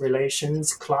class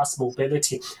relations, class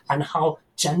mobility, and how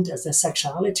genders and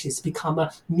sexualities become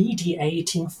a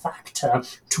mediating factor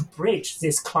to bridge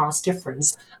this class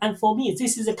difference. And for me,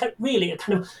 this is really a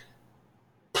kind of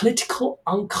political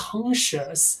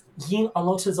unconscious in a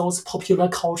lot of those popular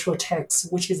cultural texts,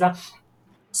 which is that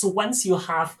so once you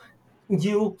have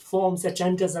new forms of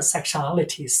genders and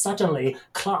sexualities, suddenly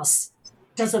class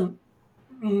doesn't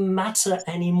matter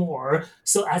anymore.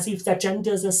 So as if the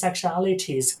genders and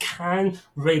sexualities can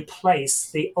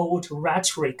replace the old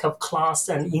rhetoric of class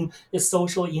and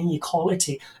social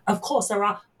inequality. Of course, there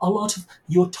are a lot of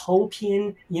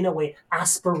utopian, in a way,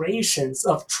 aspirations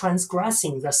of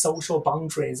transgressing the social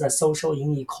boundaries and social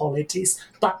inequalities.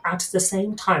 But at the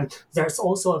same time, there's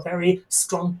also a very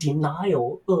strong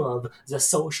denial of the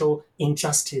social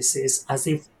injustices, as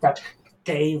if that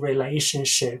gay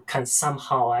relationship can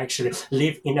somehow actually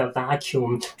live in a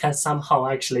vacuum, can somehow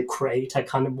actually create a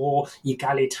kind of more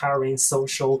egalitarian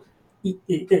social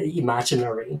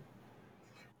imaginary.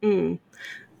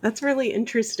 That's really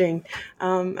interesting.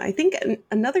 I think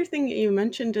another thing that you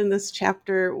mentioned in this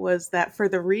chapter was that for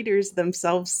the readers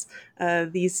themselves,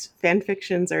 these fan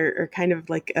fictions are kind of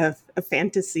like a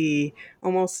fantasy,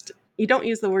 almost. You don't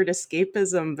use the word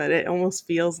escapism, but it almost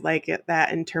feels like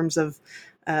that in terms of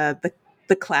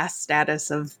the class status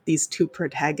of these two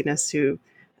protagonists who,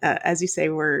 as you say,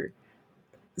 were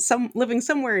living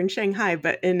somewhere in Shanghai,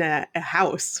 but in a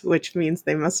house, which means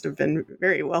they must have been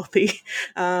very wealthy.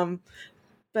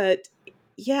 But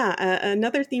yeah,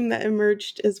 another theme that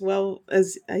emerged as well,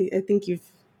 as I think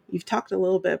you've talked a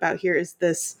little bit about here, is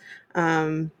this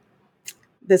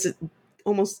this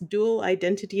almost dual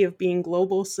identity of being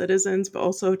global citizens, but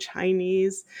also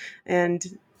Chinese.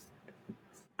 And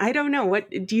I don't know, what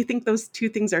do you think those two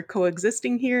things are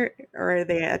coexisting here, or are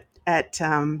they at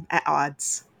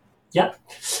odds? Yeah,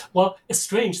 well, it's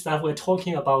strange that we're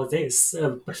talking about this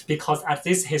because at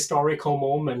this historical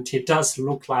moment, it does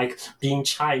look like being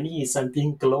Chinese and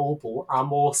being global are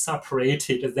more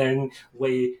separated than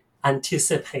we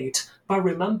anticipate. But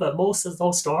remember, most of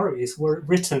those stories were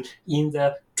written in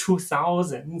the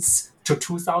 2000s to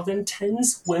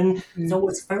 2010s when there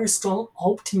was very strong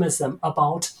optimism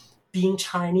about being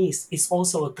Chinese is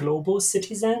also a global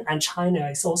citizen and China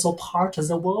is also part of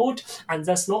the world. And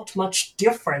there's not much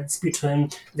difference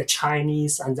between the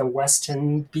Chinese and the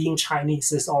Western. Being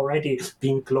Chinese is already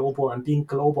being global, and being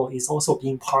global is also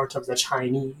being part of the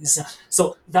Chinese.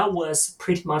 So that was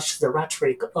pretty much the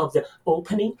rhetoric of the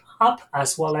opening up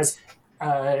as well as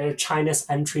China's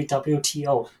entry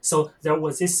WTO. So there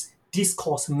was this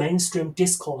discourse, mainstream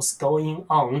discourse going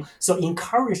on. So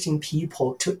encouraging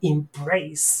people to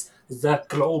embrace the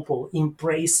global,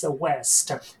 embrace the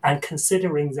West, and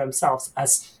considering themselves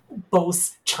as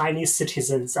both Chinese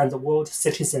citizens and the world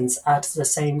citizens at the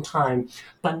same time.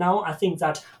 But now I think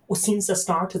that since the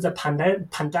start of the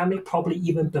pandemic, probably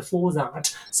even before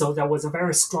that, so there was a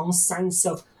very strong sense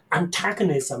of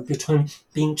antagonism between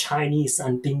being Chinese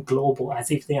and being global,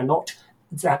 as if they are not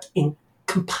that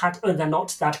they're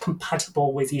not that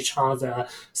compatible with each other.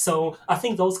 So I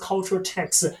think those cultural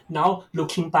texts, now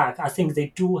looking back, I think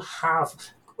they do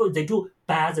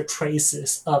bear the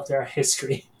traces of their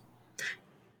history.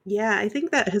 Yeah, I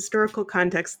think that historical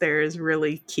context there is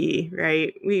really key,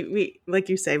 right? We like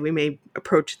you say, we may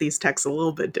approach these texts a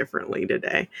little bit differently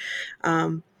today.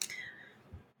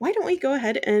 Why don't we go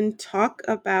ahead and talk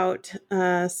about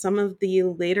some of the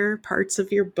later parts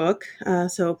of your book?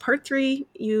 So part 3,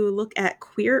 you look at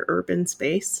queer urban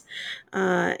space.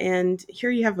 And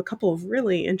here you have a couple of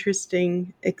really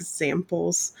interesting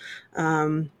examples.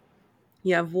 You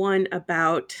have one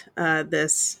about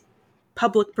this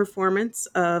public performance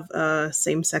of a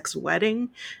same-sex wedding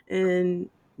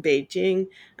in Beijing.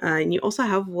 And you also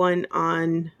have one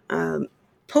on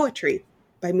poetry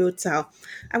by Mu Cao.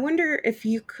 I wonder if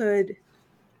you could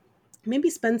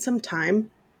maybe spend some time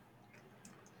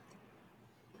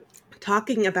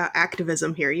talking about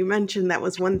activism here. You mentioned that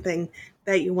was one thing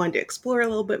that you wanted to explore a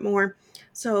little bit more.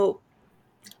 So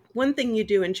one thing you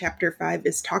do in chapter 5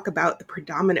 is talk about the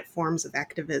predominant forms of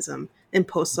activism in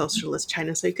post-socialist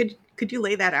China. So could you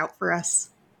lay that out for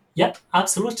us? Yep,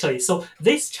 absolutely. So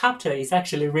this chapter is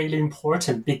actually really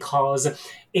important because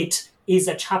it is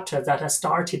a chapter that I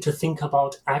started to think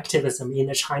about activism in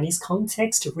a Chinese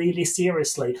context really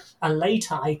seriously. And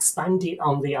later I expanded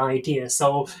on the idea.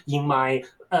 So in my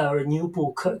new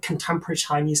book, Contemporary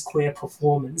Chinese Queer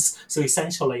Performance. So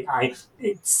essentially, I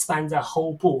spent the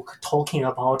whole book talking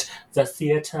about the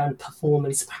theater and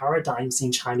performance paradigms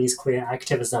in Chinese queer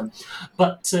activism.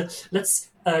 But let's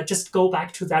just go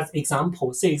back to that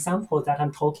example. The example that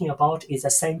I'm talking about is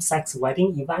a same-sex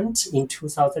wedding event in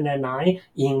 2009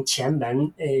 in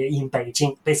Qianmen in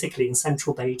Beijing, basically in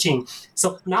central Beijing.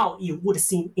 So now it would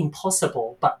seem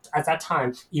impossible, but at that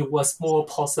time it was more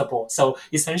possible. So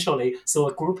essentially,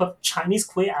 a group of Chinese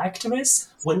queer activists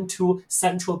went to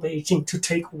central Beijing to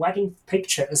take wedding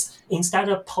pictures. Instead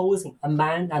of posing a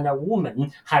man and a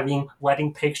woman having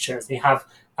wedding pictures, they have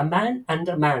a man and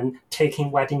a man taking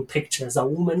wedding pictures, a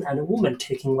woman and a woman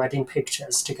taking wedding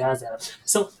pictures together.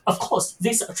 So, of course,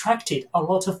 this attracted a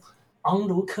lot of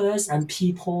onlookers, and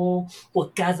people were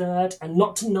gathered and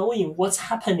not knowing what's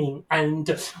happening. And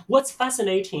what's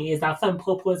fascinating is that Fan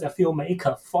Pepe, the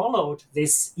filmmaker, followed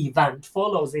this event,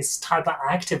 followed this type of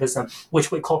activism,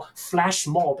 which we call flash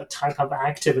mob type of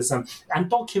activism, and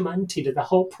documented the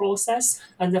whole process.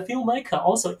 And the filmmaker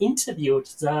also interviewed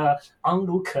the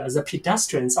onlookers, the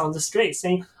pedestrians on the street,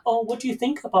 saying, "Oh, what do you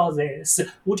think about this?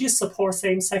 Would you support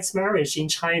same-sex marriage in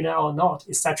China or not?"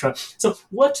 etc. So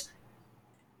what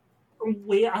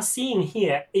we are seeing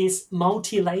here is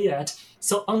multi-layered.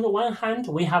 So on the one hand,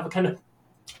 we have a kind of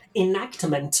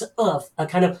enactment of a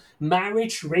kind of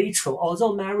marriage ritual,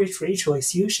 although marriage ritual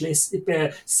is usually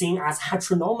seen as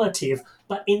heteronormative,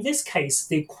 but in this case,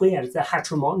 they queer the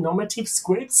heteronormative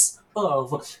scripts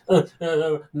of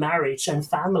marriage and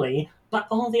family. But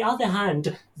on the other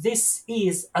hand, this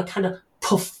is a kind of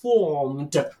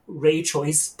performed ritual,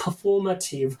 it's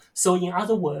performative. So in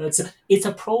other words, it's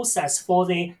a process for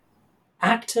the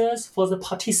actors, for the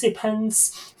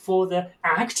participants, for the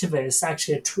activists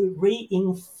actually to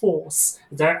reinforce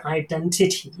their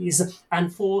identities,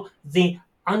 and for the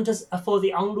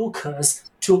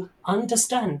onlookers to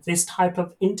understand this type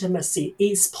of intimacy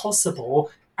is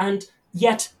possible. And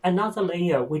yet another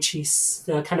layer, which is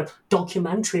the kind of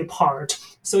documentary part.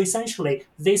 So essentially,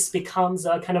 this becomes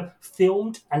a kind of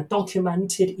filmed and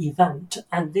documented event.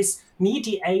 And this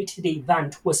mediated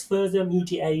event was further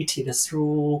mediated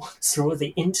through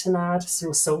the internet,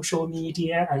 through social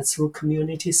media, and through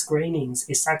community screenings,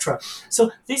 etc.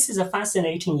 So this is a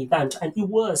fascinating event, and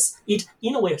it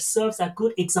in a way serves a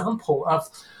good example of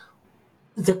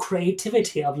the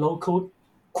creativity of local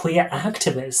queer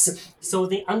activists. So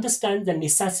they understand the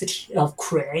necessity of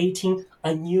creating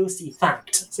a news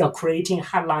effect, so creating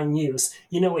headline news.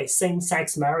 In a way,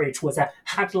 same-sex marriage was a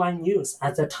headline news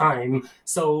at the time.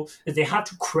 So they had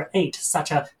to create such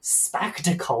a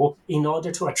spectacle in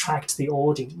order to attract the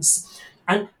audience.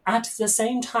 And at the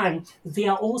same time, they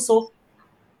are also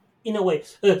in a way,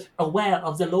 aware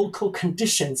of the local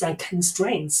conditions and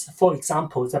constraints. For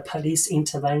example, the police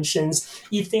interventions.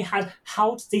 If they had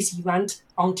held this event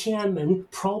on Tiananmen,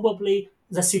 probably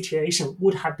the situation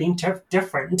would have been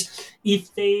different.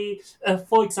 If they,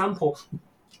 for example,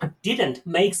 didn't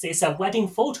make this a wedding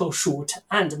photo shoot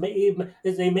and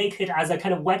they make it as a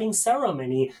kind of wedding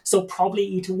ceremony, so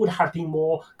probably it would have been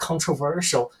more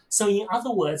controversial. So in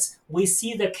other words, we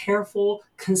see the careful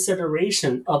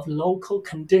consideration of local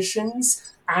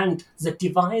conditions and the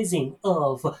devising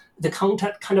of the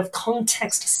kind of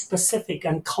context-specific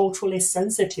and culturally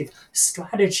sensitive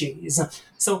strategies.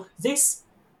 So this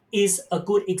is a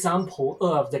good example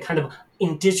of the kind of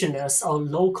indigenous or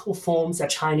local forms of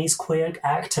Chinese queer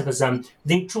activism.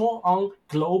 They draw on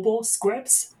global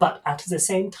scripts, but at the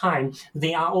same time,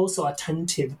 they are also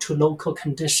attentive to local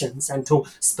conditions and to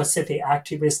specific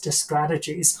activist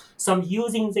strategies. So I'm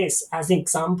using this as an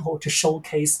example to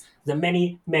showcase the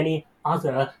many, many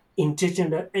other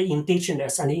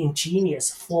indigenous and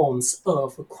ingenious forms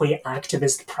of queer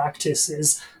activist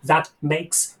practices that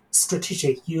makes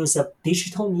strategic use of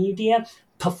digital media,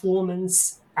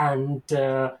 performance, and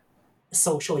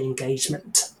social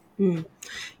engagement.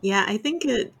 Yeah, I think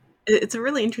it's a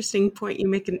really interesting point you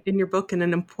make in your book, and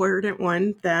an important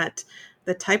one, that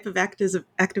the type of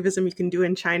activism you can do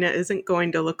in China isn't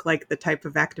going to look like the type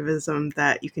of activism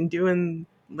that you can do in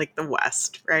like the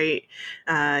West, right?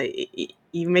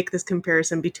 You make this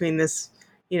comparison between this,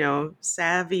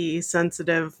 savvy,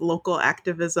 sensitive local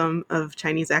activism of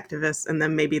Chinese activists, and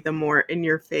then maybe the more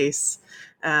in-your-face,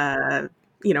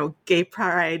 gay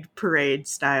pride parade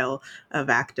style of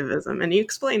activism. And you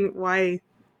explain why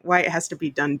it has to be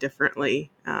done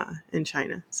differently in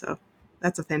China. So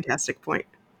that's a fantastic point.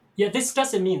 Yeah, this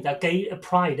doesn't mean that gay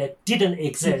pride didn't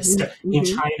exist in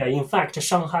China. In fact,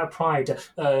 Shanghai Pride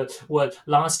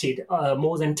lasted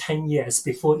more than 10 years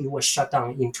before it was shut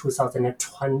down in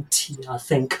 2020, I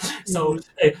think. So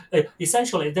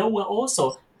essentially, there were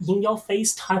also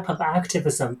in-your-face type of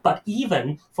activism, but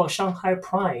even for Shanghai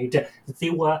Pride, they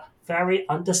were very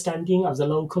understanding of the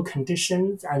local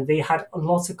conditions, and they had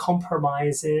lots of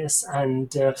compromises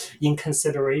and in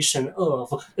consideration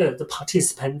of the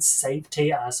participants'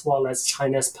 safety as well as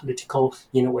China's political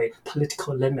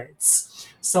limits.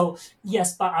 So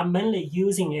yes, but I'm mainly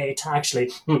using it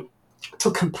actually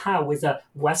to compare with a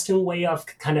Western way of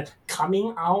kind of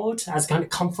coming out as kind of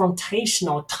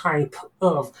confrontational type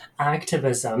of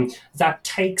activism that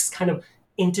takes kind of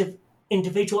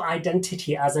individual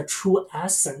identity as a true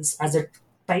essence, as a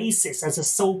basis, as a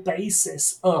sole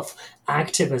basis of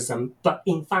activism. But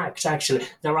in fact, actually,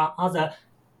 there are other,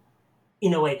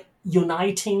 in a way,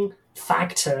 uniting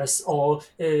factors or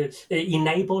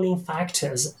enabling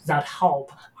factors that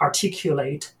help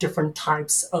articulate different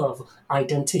types of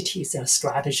identities and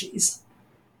strategies.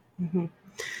 Mm-hmm.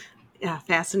 Yeah,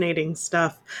 fascinating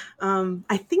stuff.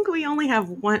 I think we only have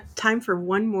time for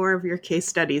one more of your case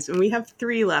studies, and we have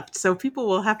 3 left. So people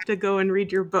will have to go and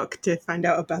read your book to find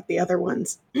out about the other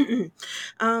ones.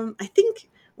 I think,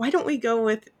 why don't we go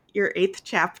with your 8th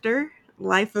chapter,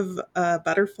 Life of a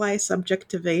Butterfly,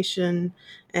 Subjectivation,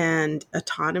 and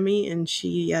Autonomy in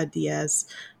Xia Diaz,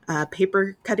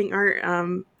 paper cutting art.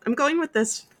 I'm going with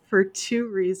this for 2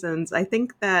 reasons. I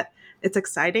think that it's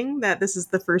exciting that this is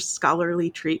the first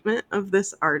scholarly treatment of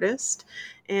this artist.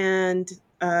 And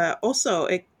also,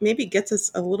 it maybe gets us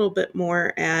a little bit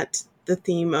more at the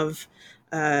theme of,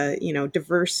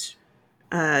 diverse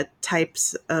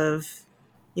types of,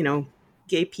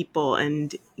 gay people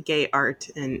and gay art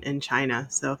in China.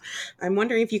 So I'm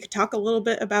wondering if you could talk a little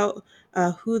bit about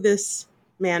who this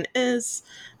man is,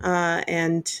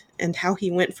 and how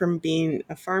he went from being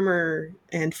a farmer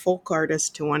and folk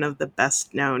artist to one of the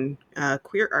best known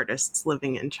queer artists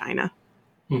living in China.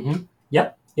 Mm-hmm.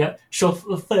 Yep. So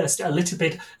first, a little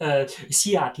bit,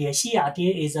 Xia Die. Xia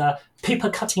Die is a paper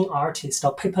cutting artist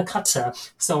or paper cutter.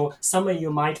 So some of you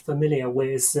might familiar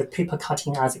with paper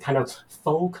cutting as a kind of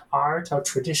folk art or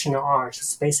traditional art.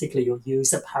 It's basically, you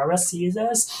use a pair of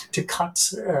scissors to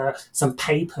cut some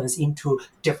papers into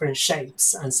different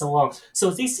shapes and so on. So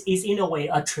this is in a way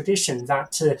a tradition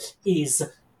that is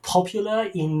popular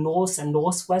in North and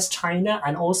Northwest China,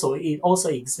 and also it also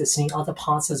exists in other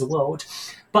parts of the world.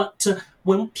 But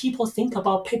when people think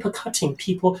about paper cutting,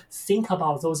 people think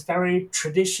about those very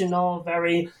traditional,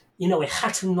 very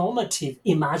heteronormative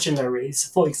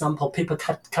imaginaries. For example, paper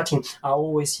cutting are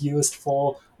always used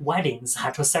for weddings,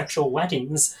 heterosexual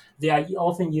weddings. They are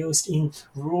often used in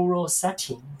rural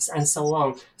settings and so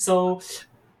on. So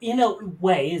in a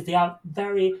way, they are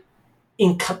very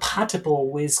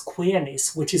incompatible with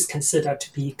queerness, which is considered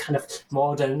to be kind of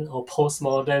modern or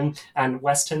postmodern and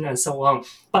Western and so on.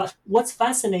 But what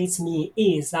fascinates me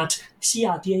is that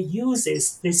Xia Die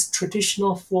uses this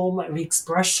traditional form of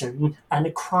expression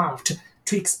and craft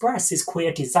to express his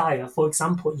queer desire. For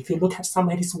example, if you look at some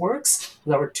of his works,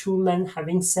 there are 2 men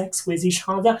having sex with each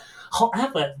other.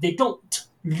 However, they don't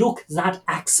look that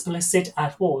explicit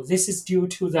at all. This is due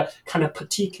to the kind of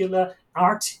particular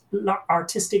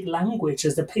artistic language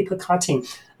as the paper cutting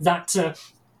that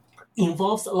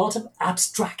involves a lot of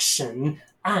abstraction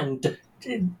and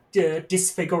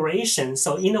disfiguration.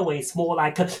 So in a way, it's more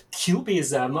like a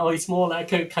cubism, or it's more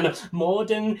like a kind of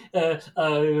modern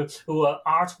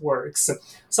artworks.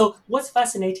 So what's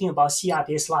fascinating about Xia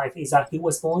Die's life is that he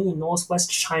was born in northwest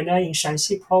China in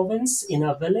Shanxi province in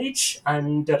a village,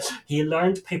 and he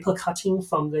learned paper cutting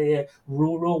from the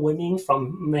rural women,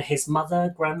 from his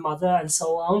mother, grandmother, and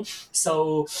so on.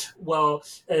 So,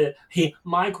 he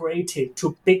migrated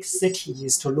to big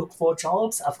cities to look for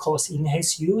jobs, of course, in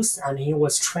his youth, and he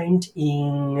was trained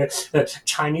in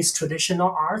Chinese traditional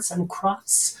arts and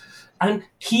crafts. And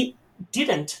he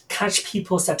didn't catch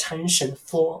people's attention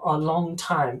for a long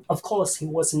time. Of course, he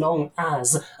was known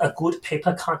as a good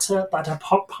paper cutter, but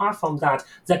apart from that,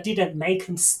 that didn't make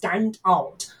him stand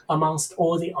out amongst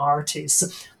all the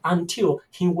artists until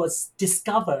he was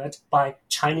discovered by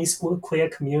Chinese queer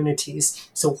communities.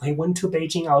 So he went to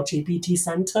Beijing LGBT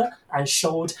Center and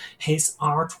showed his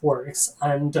artworks,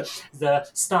 and the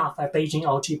staff at Beijing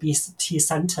LGBT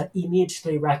Center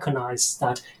immediately recognized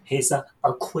that he's a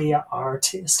queer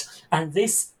artist. And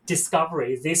this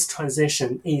discovery, this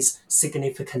transition is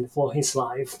significant for his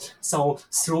life. So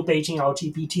through Beijing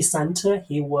LGBT Center,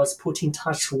 he was put in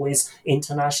touch with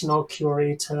international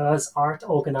curators, art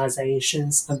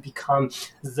organizations, and become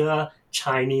the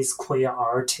Chinese queer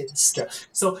artist.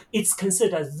 So it's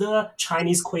considered the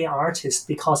Chinese queer artist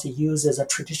because he uses a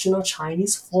traditional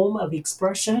Chinese form of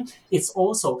expression. It's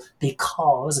also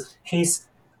because his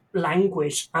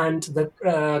language and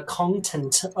the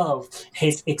content of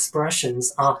his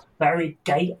expressions are very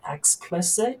gay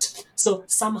explicit. So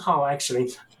somehow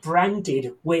actually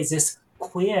branded with this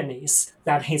queerness,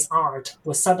 that his art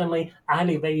was suddenly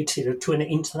elevated to an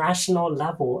international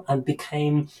level and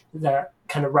became the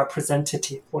kind of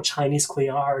representative for Chinese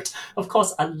queer art. Of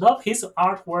course, I love his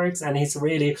artworks and he's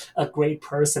really a great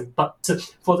person. But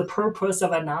for the purpose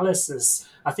of analysis,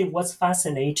 I think what's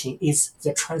fascinating is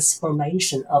the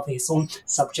transformation of his own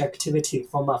subjectivity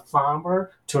from a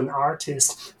farmer to an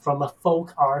artist, from a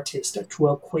folk artist to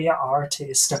a queer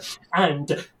artist,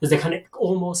 and the kind of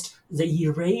almost the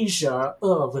erasure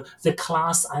of the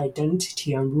class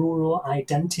identity and rural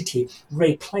identity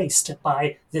replaced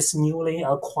by this newly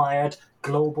acquired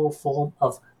global form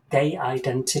of gay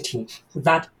identity.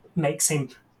 That makes him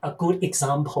a good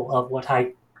example of what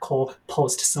I call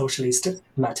post-socialist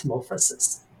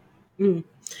metamorphosis.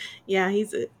 Yeah,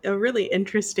 he's a really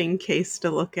interesting case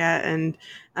to look at. And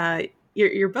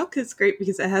your book is great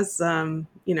because it has,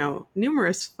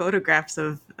 numerous photographs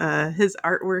of his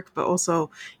artwork, but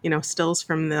also, stills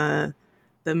from the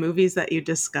movies that you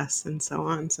discuss and so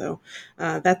on. So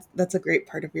that's a great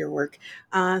part of your work.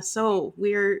 So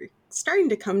we're starting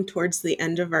to come towards the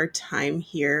end of our time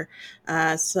here.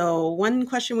 So one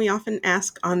question we often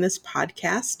ask on this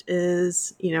podcast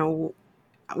is,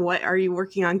 what are you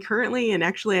working on currently? And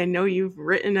actually, I know you've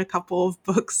written a couple of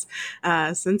books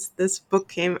since this book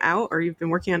came out, or you've been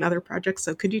working on other projects.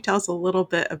 So could you tell us a little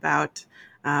bit about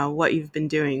what you've been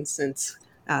doing since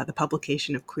the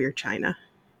publication of Queer China?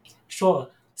 Sure.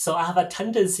 So I have a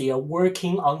tendency of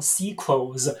working on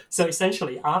sequels. So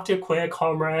essentially, after Queer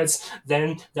Comrades,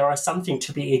 then there are something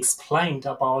to be explained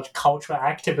about cultural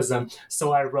activism.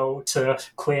 So I wrote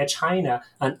Queer China.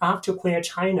 And after Queer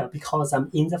China, because I'm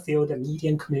in the field of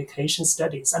media and communication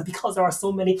studies, and because there are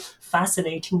so many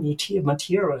fascinating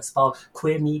materials about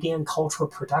queer media and cultural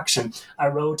production, I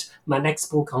wrote my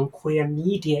next book on queer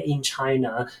media in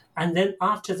China. And then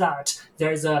after that,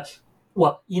 there's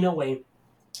in a way,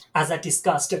 as I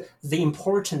discussed, the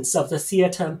importance of the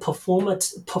theater and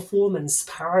performance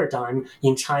paradigm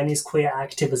in Chinese queer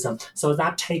activism. So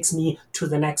that takes me to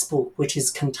the next book, which is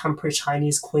Contemporary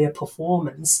Chinese Queer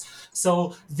Performance.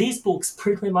 So these books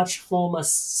pretty much form a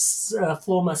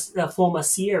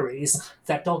series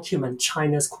that document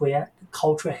China's queer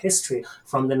cultural history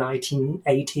from the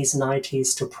 1980s,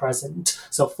 90s to present.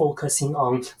 So focusing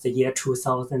on the year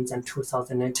 2000s and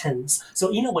 2010s. So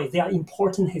in a way, they are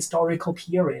important historical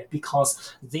period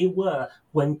because they were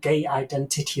when gay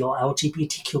identity or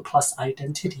LGBTQ plus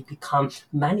identity become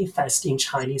manifest in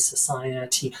Chinese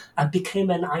society and became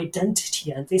an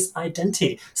identity. And this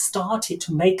identity started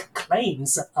to make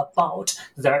claims about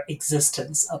their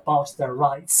existence, about their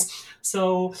rights.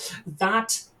 So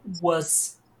that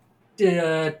was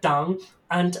done.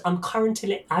 And I'm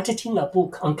currently editing a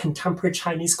book on contemporary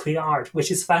Chinese queer art, which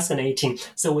is fascinating.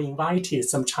 So we invited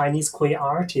some Chinese queer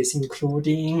artists,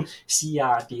 including Xi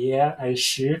Yadie and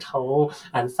Shi Tou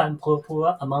and Fan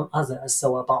Pepe, among others.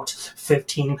 So about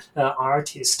 15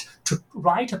 artists to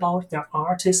write about their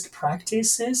artist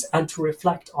practices and to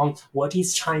reflect on what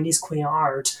is Chinese queer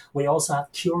art. We also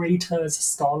have curators,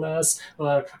 scholars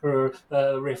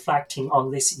reflecting on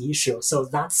this issue. So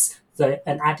that's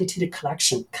an edited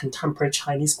collection, Contemporary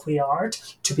Chinese Queer Art,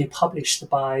 to be published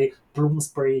by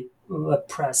Bloomsbury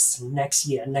Press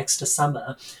next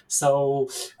summer. So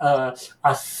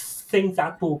I think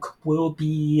that book will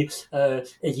be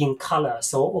in color.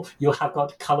 So you have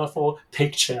got colorful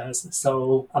pictures.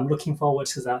 So I'm looking forward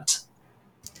to that.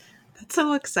 That's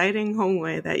so exciting,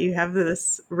 Hongwei, that you have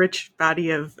this rich body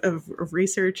of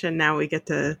research, and now we get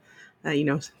to,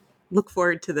 look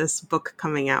forward to this book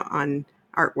coming out on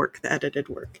artwork, the edited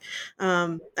work.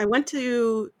 I want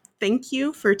to thank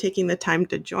you for taking the time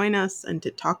to join us and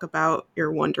to talk about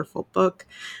your wonderful book.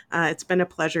 It's been a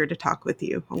pleasure to talk with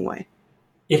you, Hongwei.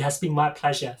 It has been my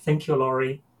pleasure. Thank you,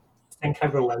 Laurie. Thank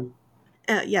everyone.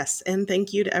 Yes, and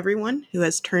thank you to everyone who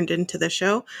has turned into the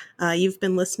show. You've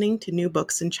been listening to New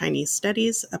Books in Chinese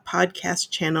Studies, a podcast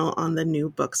channel on the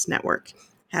New Books Network.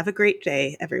 Have a great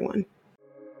day, everyone.